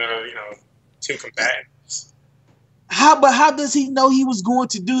between the two combatants. How does he know he was going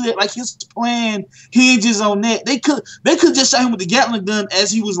to do that? Like his plan hinges on that. They could just shot him with the Gatling gun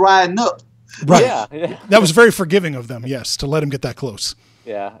as he was riding up. Right. Yeah. That was very forgiving of them. Yes, to let him get that close.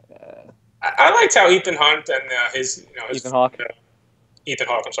 Yeah. I liked how Ethan Hunt and his Ethan Hawke. Ethan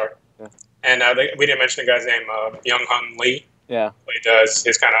Hawke. I'm sorry. Yeah. And we didn't mention the guy's name, Byung-hun Lee. Yeah. He does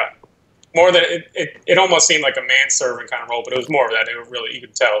his kind of more than it almost seemed like a manservant kind of role, but it was more of that. It really, you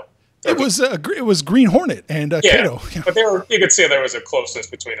could tell. It was Green Hornet and Kato. Yeah. But you could see there was a closeness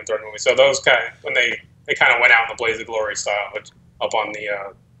between them during the movie. So those when they kind of went out in the Blaze of Glory style, up on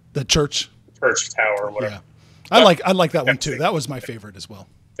the church tower or whatever. Yeah. I like that one too. That was my favorite as well.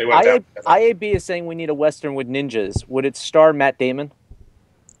 IAB is saying we need a Western with ninjas. Would it star Matt Damon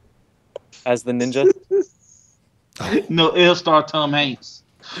as the ninja? No, it'll star Tom Hanks.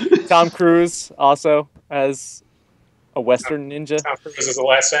 Tom Cruise also as a Western ninja. Tom Cruise is the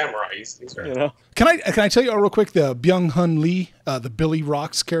Last Samurai. He's right. Can I tell you real quick? The Byung-hun Lee, the Billy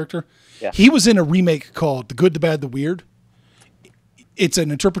Rocks character, yeah. He was in a remake called The Good, the Bad, the Weird. It's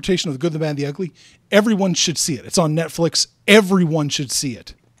an interpretation of The Good, the Bad, the Ugly. Everyone should see it. It's on Netflix. Everyone should see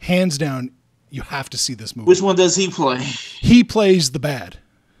it. Hands down, you have to see this movie. Which one does he play? He plays the bad.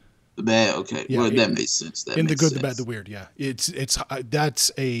 The bad, okay. Yeah, well, that makes sense. In The Good, the Bad, the Weird, yeah.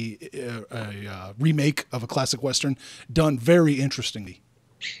 That's a remake of a classic Western done very interestingly.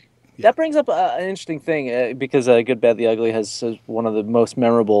 Yeah. That brings up an interesting thing because Good, Bad, the Ugly has one of the most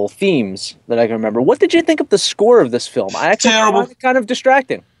memorable themes that I can remember. What did you think of the score of this film? I actually found it kind of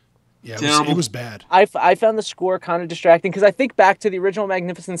distracting. Yeah, it was bad. I found the score kind of distracting because I think back to the original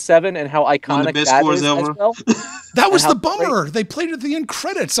Magnificent Seven and how iconic that is as well. That was the bummer. They played it at the end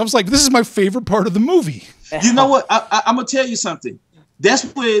credits. I was like, this is my favorite part of the movie. You know what? I'm going to tell you something. That's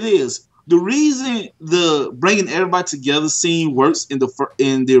what it is. The reason the bringing everybody together scene works in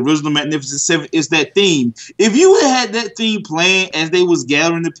the original Magnificent Seven is that theme. If you had that theme playing as they was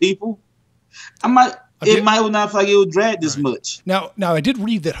gathering the people, it might not feel like it would drag this much. Now I did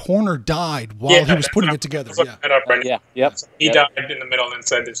read that Horner died while he was putting it together. Yep. He died in the middle and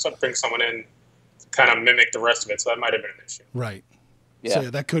said, bring someone in to kind of mimic the rest of it. So that might have been an issue. Right. Yeah. So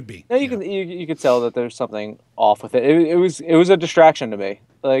that could be. No, you could tell that there's something off with it. It was a distraction to me.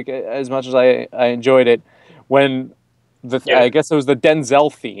 like as much as I enjoyed it, when I guess it was the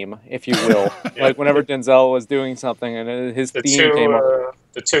Denzel theme, if you will. Like whenever Denzel was doing something and his theme came up.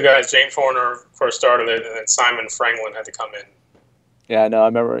 The two guys, James Horner first started it, and then Simon Franklin had to come in. Yeah, no, I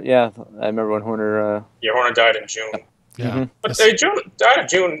remember. Yeah, I remember when Horner. Horner died in June. Yeah, but they died on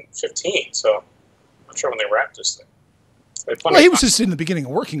June 15th, so I'm not sure when they wrapped this thing. Well, he was just in the beginning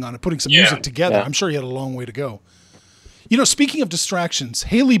of working on it, putting some music together. Yeah. I'm sure he had a long way to go. You know, speaking of distractions,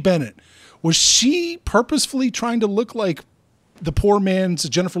 Haley Bennett, was she purposefully trying to look like the poor man's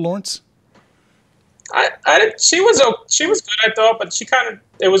Jennifer Lawrence? She was good, I thought, but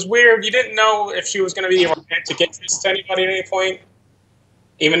it was weird. You didn't know if she was going to be a romantic interest to anybody at any point.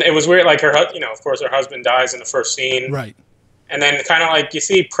 Even it was weird, like of course, her husband dies in the first scene, right? And then kind of like you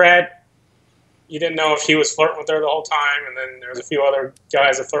see Pratt. You didn't know if he was flirting with her the whole time, and then there was a few other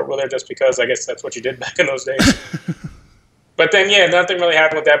guys that flirt with her just because I guess that's what you did back in those days. But then, nothing really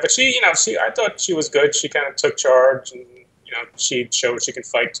happened with that. But I thought she was good. She kind of took charge, and she showed she could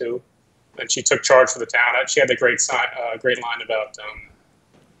fight too, and she took charge for the town. She had the great line about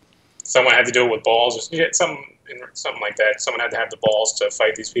someone had to do it with balls, or something like that. Someone had to have the balls to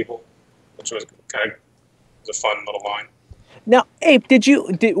fight these people, which was a fun little line. Now, Abe,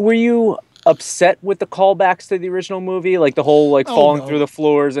 were you upset with the callbacks to the original movie, like the whole falling through the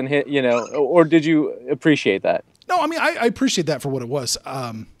floors and hit, or did you appreciate that? No, I mean I appreciate that for what it was.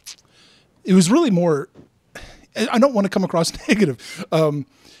 It was really more. I don't want to come across negative.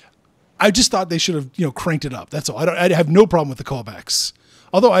 I just thought they should have cranked it up. That's all. I have no problem with the callbacks.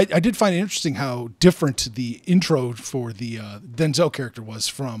 Although I did find it interesting how different the intro for the Denzel character was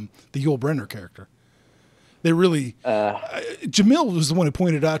from the Yul Brynner character. They really Jamil was the one who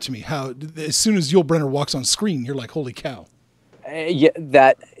pointed out to me how as soon as Yul Brynner walks on screen, you're like, holy cow. Yeah,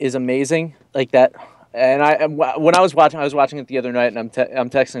 that is amazing. Like that. And when I was watching it the other night, and I'm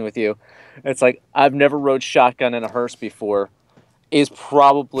texting with you. It's like I've never rode shotgun in a hearse before. Is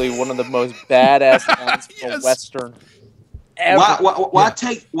probably one of the most badass lines for Western ever. Why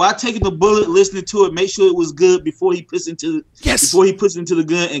taking the bullet, listening to it, make sure it was good before he puts into the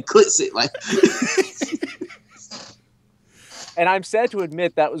gun and clicks it like. And I'm sad to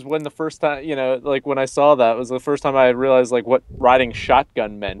admit that was when the first time, like when I saw that, was the first time I realized like what riding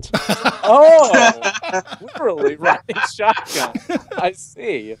shotgun meant. Oh, literally riding shotgun. I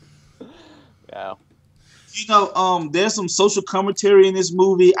see. Yeah. There's some social commentary in this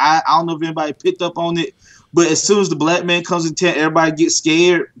movie. I don't know if anybody picked up on it, but as soon as the black man comes in town, everybody gets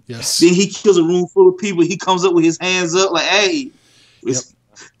scared. Yes. Then he kills a room full of people. He comes up with his hands up like, "Hey,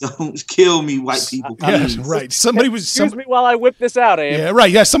 don't kill me, white people." Yes, right. Excuse me while I whip this out, Abe. Yeah, right.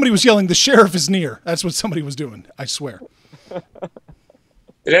 Yeah, somebody was yelling, "The sheriff is near." That's what somebody was doing. I swear.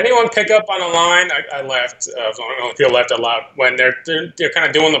 Did anyone pick up on a line? I laughed. I don't know if you laughed a lot when they're kind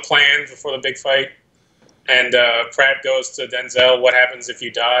of doing the plans before the big fight, and Pratt goes to Denzel, "What happens if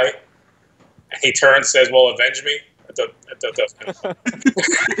you die?" And he turns and says, "Well, avenge me." I thought that was kind of fun.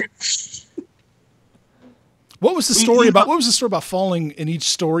 What was the story about? What was the story about falling in each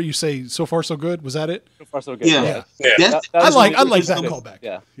story? You say so far so good. Was that it? So far so good. Yeah. I like that callback.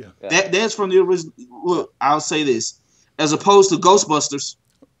 Yeah. That's from the original. Look, I'll say this, as opposed to Ghostbusters.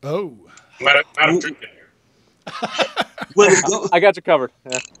 Oh. I'm drinking here. I got you covered.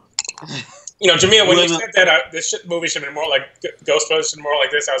 Yeah. Jamil, when you said that this movie should have been more like Ghostbusters, should be more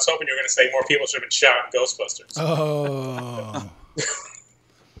like this, I was hoping you were going to say more people should have been shot in Ghostbusters. Oh.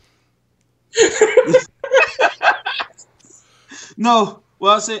 No,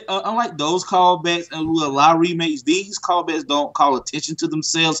 well, I say unlike those callbacks and a lot of remakes, these callbacks don't call attention to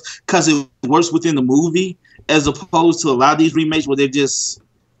themselves because it works within the movie, as opposed to a lot of these remakes where they just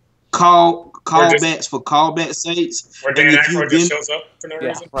callbacks for callback sakes. Where Dan Aykroyd just shows up for no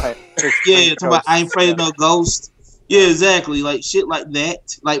reason. Right. Yeah, talking about I ain't afraid of no ghost. Yeah, exactly. Like shit like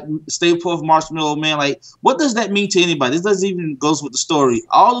that. Like Stay Puft Marshmallow Man. Like, what does that mean to anybody? This doesn't even goes with the story.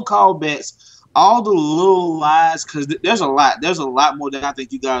 All the callbacks, all the little lies, because there's a lot more than I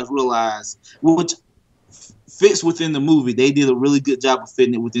think you guys realize, which fits within the movie. They did a really good job of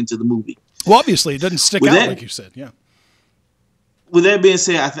fitting it into the movie. Well, obviously, it doesn't stick out like you said. Yeah. With that being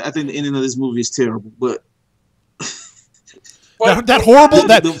said, I think the ending of this movie is terrible. But that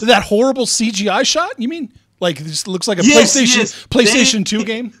horrible CGI shot? You mean like this looks like a PlayStation 2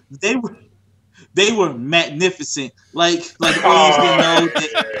 game? They were magnificent. Like the audience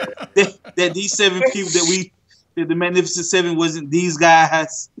didn't know that these 7 people that the Magnificent Seven wasn't these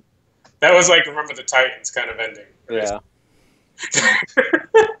guys. That was like Remember the Titans kind of ending. Yeah.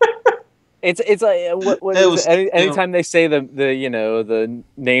 It's like anytime they say the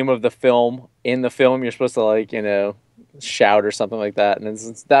name of the film in the film, you're supposed to shout or something like that, and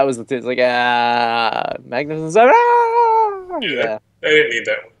that was it's like Magnificent Seven. Yeah. They didn't need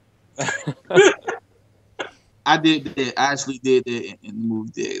that one. I did that. I actually did that in the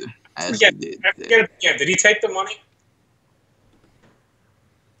movie theater. I actually did I that. forget again. Did he take the money?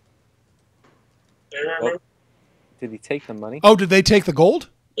 Do you remember? Did he take the money? Oh, did they take the gold?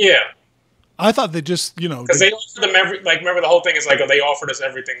 Yeah, I thought they just, because they offered them remember the whole thing is like, oh, they offered us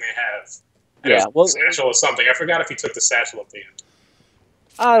everything they have. And Yeah, it was a satchel or something. I forgot if he took the satchel at the end.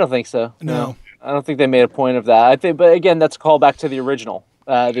 I don't think so. No. I don't think they made a point of that. I think, but again, that's a callback to the original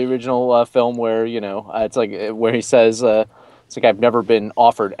film where it's like where he says it's like I've never been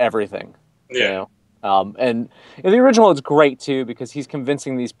offered everything. Yeah. And in the original, it's great too because he's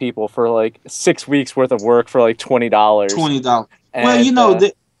convincing these people for like 6 weeks worth of work for like $20.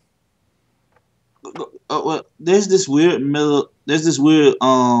 $20. Well, there's this weird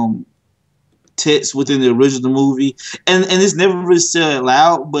text within the original movie, and it's never really said out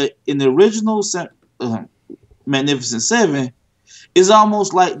loud. But in the original Magnificent Seven, it's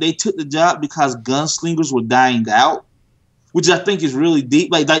almost like they took the job because gunslingers were dying out, which I think is really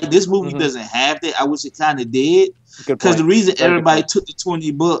deep. Like this movie doesn't have that. I wish it kind of did, because the reason everybody took the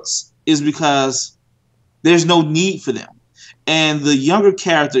 $20 is because there's no need for them. And the younger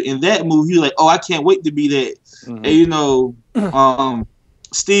character in that movie, like, oh, I can't wait to be that. And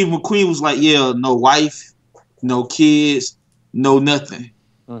Steve McQueen was like, yeah, no wife, no kids, no nothing.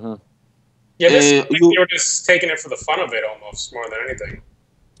 Yeah, they were just taking it for the fun of it almost more than anything.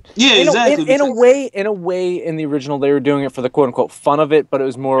 Yeah, exactly. In a way, in the original, they were doing it for the quote unquote fun of it, but it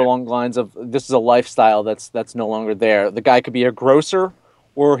was more along the lines of this is a lifestyle that's no longer there. The guy could be a grocer,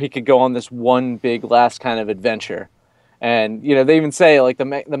 or he could go on this one big last kind of adventure. And they even say like the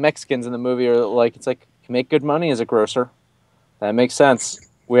Mexicans in the movie are like, it's like you make good money as a grocer. That makes sense.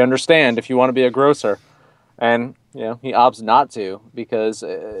 We understand if you want to be a grocer, and he opts not to because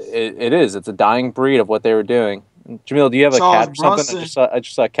it's a dying breed of what they were doing. Jamil, do you have a cat or something? I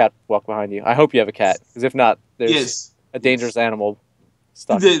just saw a cat walk behind you. I hope you have a cat, because if not, there's a dangerous animal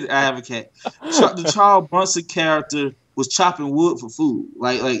stuck. I have a cat. The Charles Bronson character was chopping wood for food.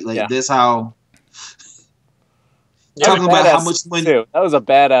 Like that's how. Talking about how much money. That was a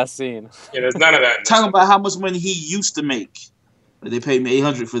badass scene. Yeah, there's none of that. Talking about how much money he used to make. They paid me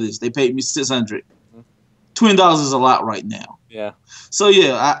 $800 for this. They paid me $600. $20 is a lot right now. Yeah. So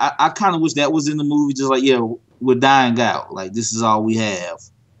yeah, I kind of wish that was in the movie. Just like, we're dying out. Like, this is all we have.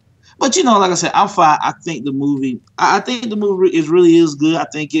 But like I said, I'm fine. I think the movie really is good. I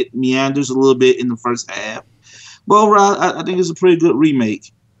think it meanders a little bit in the first half. But overall, I think it's a pretty good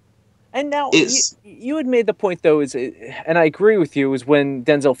remake. And now you had made the point though, and I agree with you, is when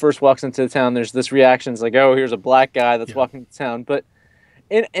Denzel first walks into the town, there's this reaction, it's like, oh, here's a black guy that's walking to town. But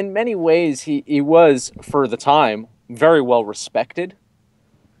in many ways, he was, for the time, very well respected.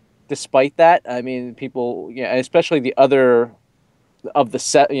 Despite that, I mean, people, especially the other of the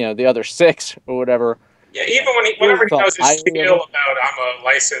set, the other six or whatever. Yeah, even whenever he does his spiel about I'm a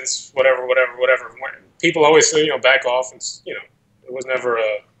licensed whatever, people always say, back off, and it was never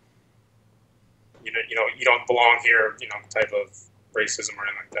a you don't belong here, type of racism or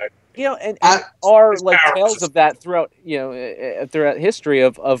anything like that. And are like tales of that throughout, throughout history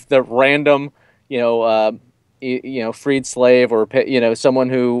of the random, freed slave or someone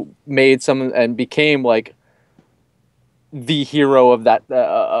who made some and became like the hero of that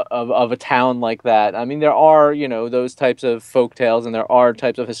of a town like that. I mean, there are those types of folk tales, and there are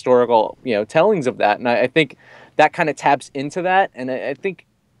types of historical tellings of that, and I think that kind of taps into that, and I think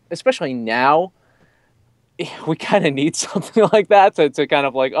especially now, we kind of need something like that to kind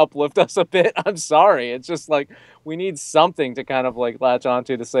of like uplift us a bit. I'm sorry. It's just like we need something to kind of like latch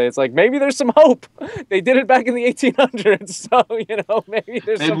onto to say it's like maybe there's some hope. They did it back in the 1800s, so maybe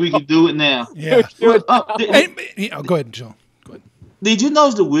we can do it now. Yeah. Go ahead, Joe. Go ahead. Did you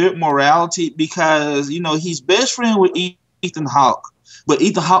notice the weird morality? Because he's best friend with Ethan Hawke, but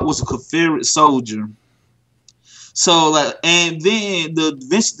Ethan Hawke was a Confederate soldier. So and then the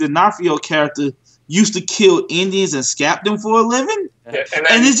Vincent D'Onofrio character used to kill Indians and scalp them for a living, and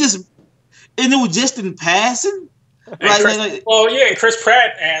it was just in passing. And Chris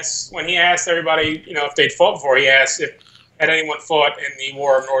Pratt asked when he asked everybody, if they'd fought before. He asked if had anyone fought in the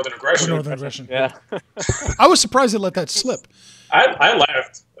War of Northern Aggression. Yeah, I was surprised they let that slip. I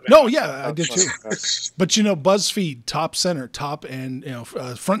laughed. I did too. But BuzzFeed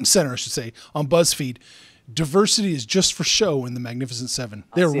front and center, I should say, on BuzzFeed. Diversity is just for show in the Magnificent Seven.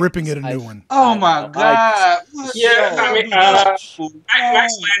 They're ripping it a new one. Oh my God! Max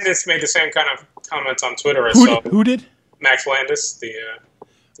Landis made the same kind of comments on Twitter as well. Who did? Max Landis, the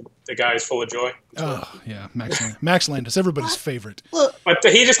the guy is full of joy. Oh yeah, Max Landis, everybody's favorite. Look, But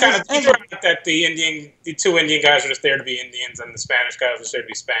he just kind of he threw out that the two Indian guys were just there to be Indians, and the Spanish guys were there to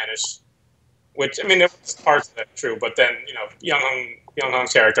be Spanish. Which, I mean, there was parts of that true, but then, you know, Young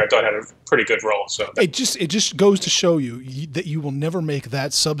Hung's character I thought had a pretty good role. So it just goes to show you that you will never make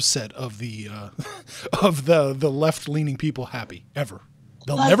that subset of the of the left leaning people happy ever.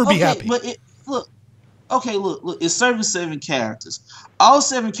 They'll never be happy. But look, it's serving 7 characters. All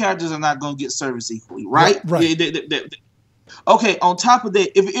 7 characters are not going to get service equally, right? Right. Okay, on top of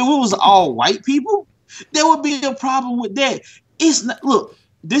that, if it was all white people, there would be a problem with that. It's not. Look,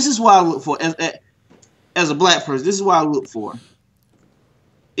 this is what I look for as a black person. This is what I look for.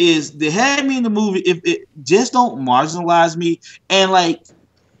 Is they had me in the movie. If it just don't marginalize me and like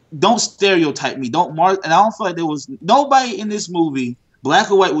don't stereotype me, and I don't feel like there was nobody in this movie, black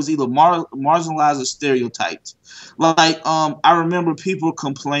or white, was either marginalized or stereotyped. Like I remember people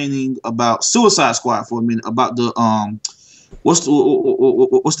complaining about Suicide Squad for a minute about the what's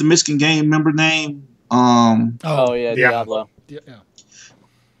the Mexican gang member name? Diablo.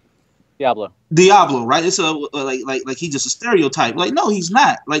 Diablo, right? It's like he's just a stereotype. Like, no, he's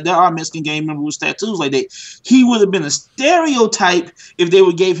not. Like, there are Mexican gang members with tattoos like that. He would have been a stereotype if they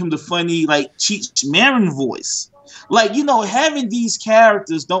would gave him the funny, like, Cheech Marin voice. Like, you know, having these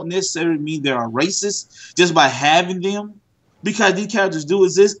characters don't necessarily mean they are racist just by having them, because these characters do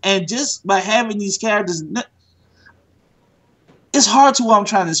exist, and just by having these characters, it's hard to what I'm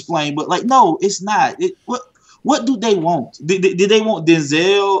trying to explain, but like, no, it's not. What do they want? Did they want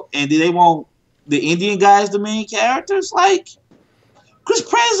Denzel and did they want the Indian guys the main characters? Like, Chris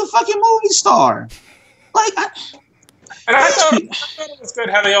Pratt is a fucking movie star. Like, I thought it was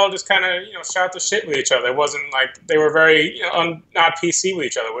good how they all just kind of, you know, shot the shit with each other. It wasn't like they were very, you know, not PC with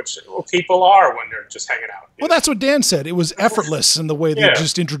each other, which people are when they're just hanging out. Well, that's what Dan said. It was effortless in the way they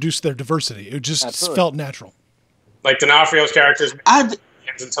just introduced their diversity. It just felt natural. Like D'Onofrio's characters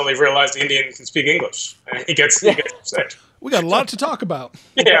until they realize the Indian can speak English, and he gets upset. We got a lot to talk about.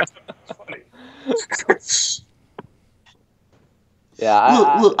 Yeah, it's funny.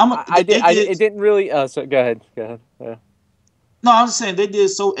 Yeah, it didn't really. So go ahead. Yeah. No, I'm just saying they did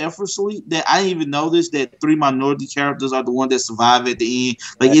so effortlessly that I didn't even notice that 3 minority characters are the one that survived at the end.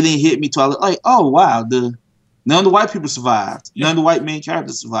 Like, it didn't hit me till I was like, oh wow, none of the white people survived. None of the white main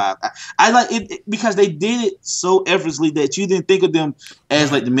characters survived. I like it because they did it so effortlessly that you didn't think of them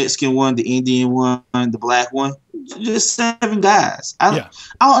as like the Mexican one, the Indian one, the black one. Just 7 guys. I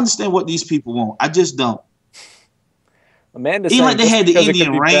don't understand what these people want. I just don't. Amanda's even like they had the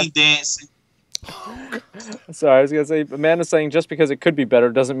Indian rain dancing. Sorry, I was gonna say Amanda's saying just because it could be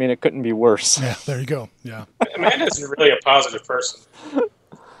better doesn't mean it couldn't be worse. Yeah, there you go. Yeah. Amanda's really a positive person.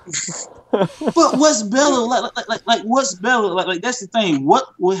 But what's better? Like what's better? Like that's the thing.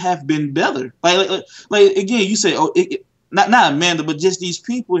 What would have been better? Like again, you say, not Amanda, but just these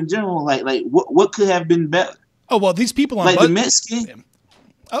people in general. Like what could have been better? Oh well, these people on like the Mexican.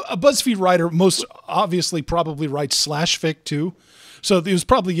 A BuzzFeed writer most obviously probably writes /fic too, so it was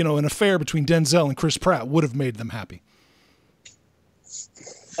probably an affair between Denzel and Chris Pratt would have made them happy.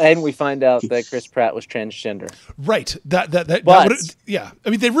 And we find out that Chris Pratt was transgender. That yeah. I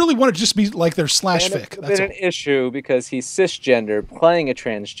mean, they really want to just be like their /fic. That's been an issue because he's cisgender playing a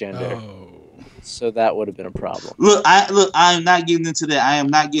transgender. Oh. So that would have been a problem. Look, I am not getting into that. I am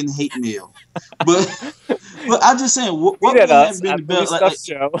not getting hate mail. But I'm just saying, what would have been better? Like,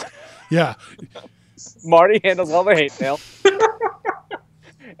 show. Yeah. Marty handles all the hate mail.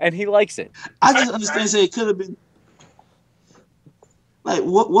 And he likes it. I just understand saying it could have been. Like,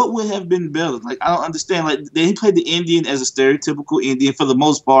 what would have been better? Like, I don't understand. Like, they played the Indian as a stereotypical Indian for the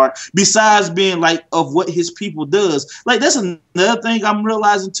most part, besides being, like, of what his people does. Like, that's another thing I'm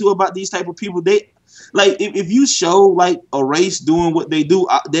realizing, too, about these type of people. They, like, if you show, like, a race doing what they do,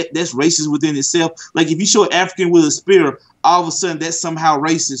 that's racist within itself. Like, if you show an African with a spear, all of a sudden that's somehow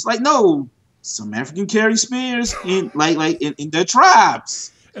racist. Like, no, some African carry spears in their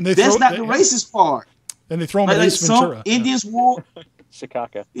tribes. And that's not the racist part. And they throw them at Ace Ventura. Some Indians wore...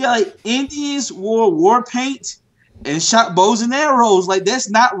 Chicago. Yeah, like Indians wore war paint and shot bows and arrows. Like, that's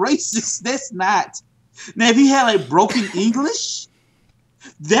not racist. That's not. Now, if he had like broken English,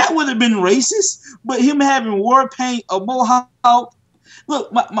 that would have been racist. But him having war paint, a mohawk.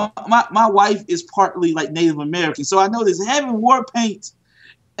 Look, my wife is partly like Native American, so I know this. Having war paint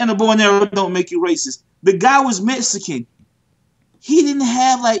and a bow and arrow don't make you racist. The guy was Mexican. He didn't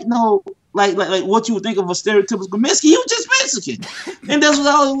have like no. Like what you would think of a stereotypical Mexican. He was just Mexican. And that's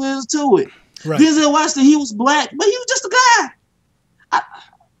what all it was to it. Right. Denzel Washington, he was black, but he was just a guy.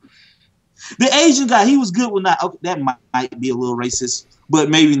 The Asian guy, he was good with that might be a little racist. but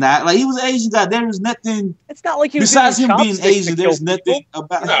maybe not. Like he was an Asian guy. There was nothing. It's not like he was Besides using him being chopsticks Asian, to there's kill nothing people.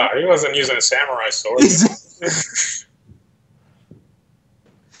 about. No, he wasn't using a samurai sword.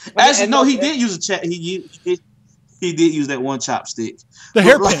 Actually, And no, he look, did use a he did use that one chopstick. The But,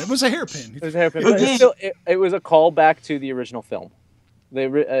 hairpin. like, It was a hairpin. It was a hairpin, but Again- it was a callback to the original film. There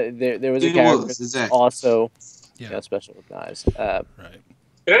was a It character was, that's exactly. also Yeah. special with knives. Right.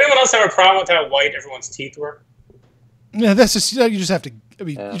 Did anyone else have a problem with how white everyone's teeth were? Yeah, that's just you just have to. I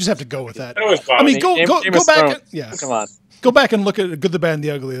mean, Yeah. you just have to go with that. That always I bothered mean, me. go Game go of back. Thrones. And, yeah, Come on. go back and look at Good, the Bad, and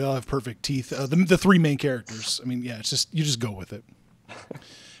the Ugly. They'll have perfect teeth. The three main characters. I mean, yeah, it's just you just go with it.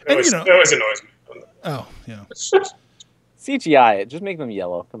 It always annoys me. Oh yeah. CGI it. Just make them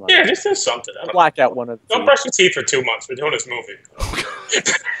yellow. Come on. Yeah, just do something. I don't, Black out one of the don't teeth. brush your teeth for 2 months. We're doing this movie.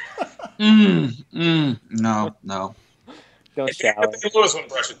 No. Don't If shower. Lewis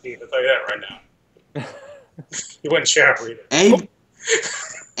wouldn't brush his teeth. I'll tell you that right now. He wouldn't shower either.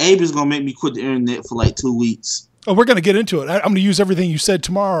 Abe is gonna make me quit the internet for like 2 weeks. Oh, we're gonna get into it. I'm gonna use everything you said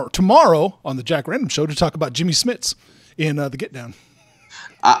tomorrow on the Jack Random Show to talk about Jimmy Smits in the Get Down.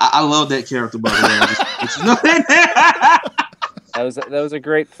 I love that character, by the way. That was a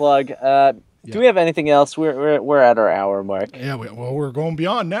great plug. Do we have anything else? We're at our hour mark. Yeah, we're going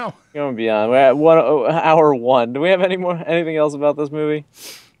beyond now. Going beyond. We're at hour 1. Do we have anything else about this movie?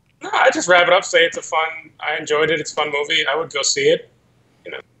 No, I just wrap it up. Say it's I enjoyed it. It's a fun movie. I would go see it.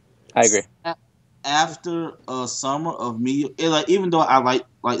 I agree. After a summer of even though I like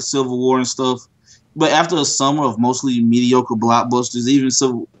Civil War and stuff, but after a summer of mostly mediocre blockbusters, even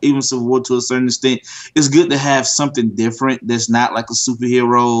Civil War to a certain extent, it's good to have something different that's not like a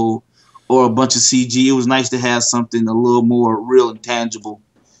superhero or a bunch of CG. It was nice to have something a little more real and tangible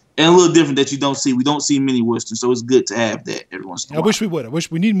and a little different that you don't see. We don't see many westerns, so it's good to have that every once in a I while. wish we would. I wish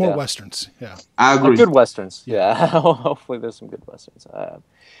we need more Yeah. westerns. Yeah. I agree. Good westerns. Yeah. Hopefully there's some good westerns.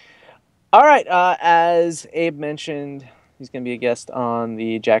 All right. As Abe mentioned, he's going to be a guest on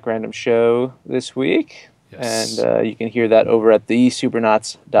the Jack Random Show this week. Yes. And you can hear that over at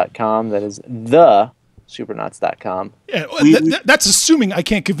thesupernauts.com. That is thesupernauts.com. Yeah, that's assuming I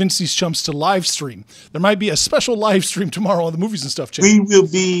can't convince these chumps to live stream. There might be a special live stream tomorrow on the Movies and Stuff channel. We will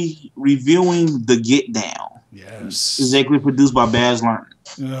be reviewing The Get Down. Yes. Executive produced by Baz Luhrmann.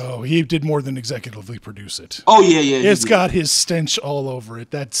 No, he did more than executively produce it. Oh, yeah. It's got his stench all over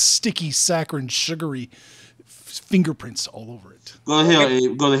it. That sticky, saccharine, sugary fingerprints all over it. Go ahead,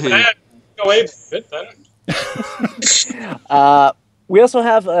 Abe. Go ahead. Go Abe. Good then. We also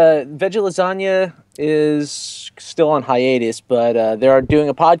have Veggie Lasagna is still on hiatus, but they're doing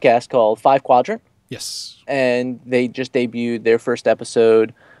a podcast called Five Quadrant, Yes. and they just debuted their first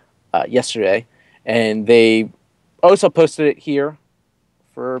episode yesterday, and they also posted it here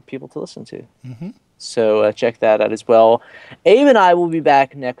for people to listen to. Mm-hmm. So check that out as well. Abe and I will be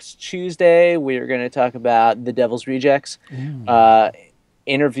back next Tuesday. We're going to talk about The Devil's Rejects,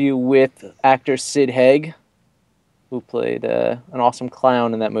 interview with actor Sid Haig, who played an awesome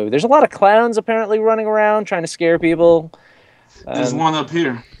clown in that movie. There's a lot of clowns apparently running around trying to scare people. There's one up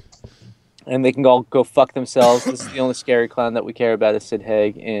here. And they can all go fuck themselves. This is the only scary clown that we care about is Sid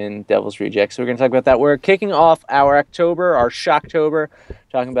Haig in Devil's Rejects. So we're going to talk about that. We're kicking off our October, our Shocktober,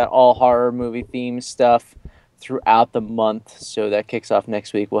 talking about all horror movie themed stuff throughout the month. So that kicks off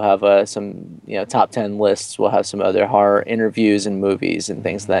next week. We'll have some top 10 lists. We'll have some other horror interviews and movies and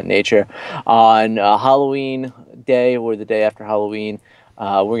things of that nature. On Halloween day or the day after Halloween,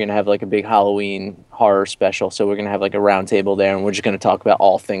 we're going to have like a big Halloween horror special. So we're going to have like a round table there, and we're just going to talk about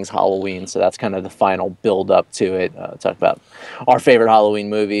all things Halloween. So that's kind of the final build up to it. Talk about our favorite Halloween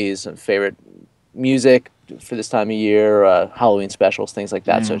movies and favorite music for this time of year, Halloween specials, things like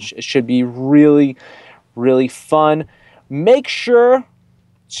that. So it should be really, really fun. Make sure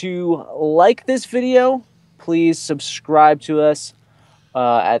to like this video. Please subscribe to us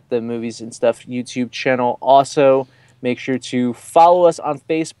at the Movies and Stuff YouTube channel. Also, make sure to follow us on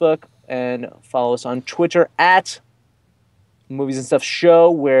Facebook and follow us on Twitter at Movies and Stuff Show,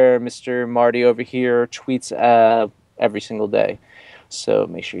 where Mr. Marty over here tweets every single day. So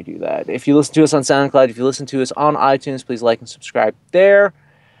make sure you do that. If you listen to us on SoundCloud, if you listen to us on iTunes, please like and subscribe there.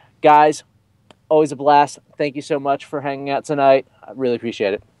 Guys, always a blast. Thank you so much for hanging out tonight. I really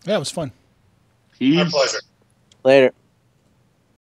appreciate it. Yeah, it was fun. My pleasure. Later.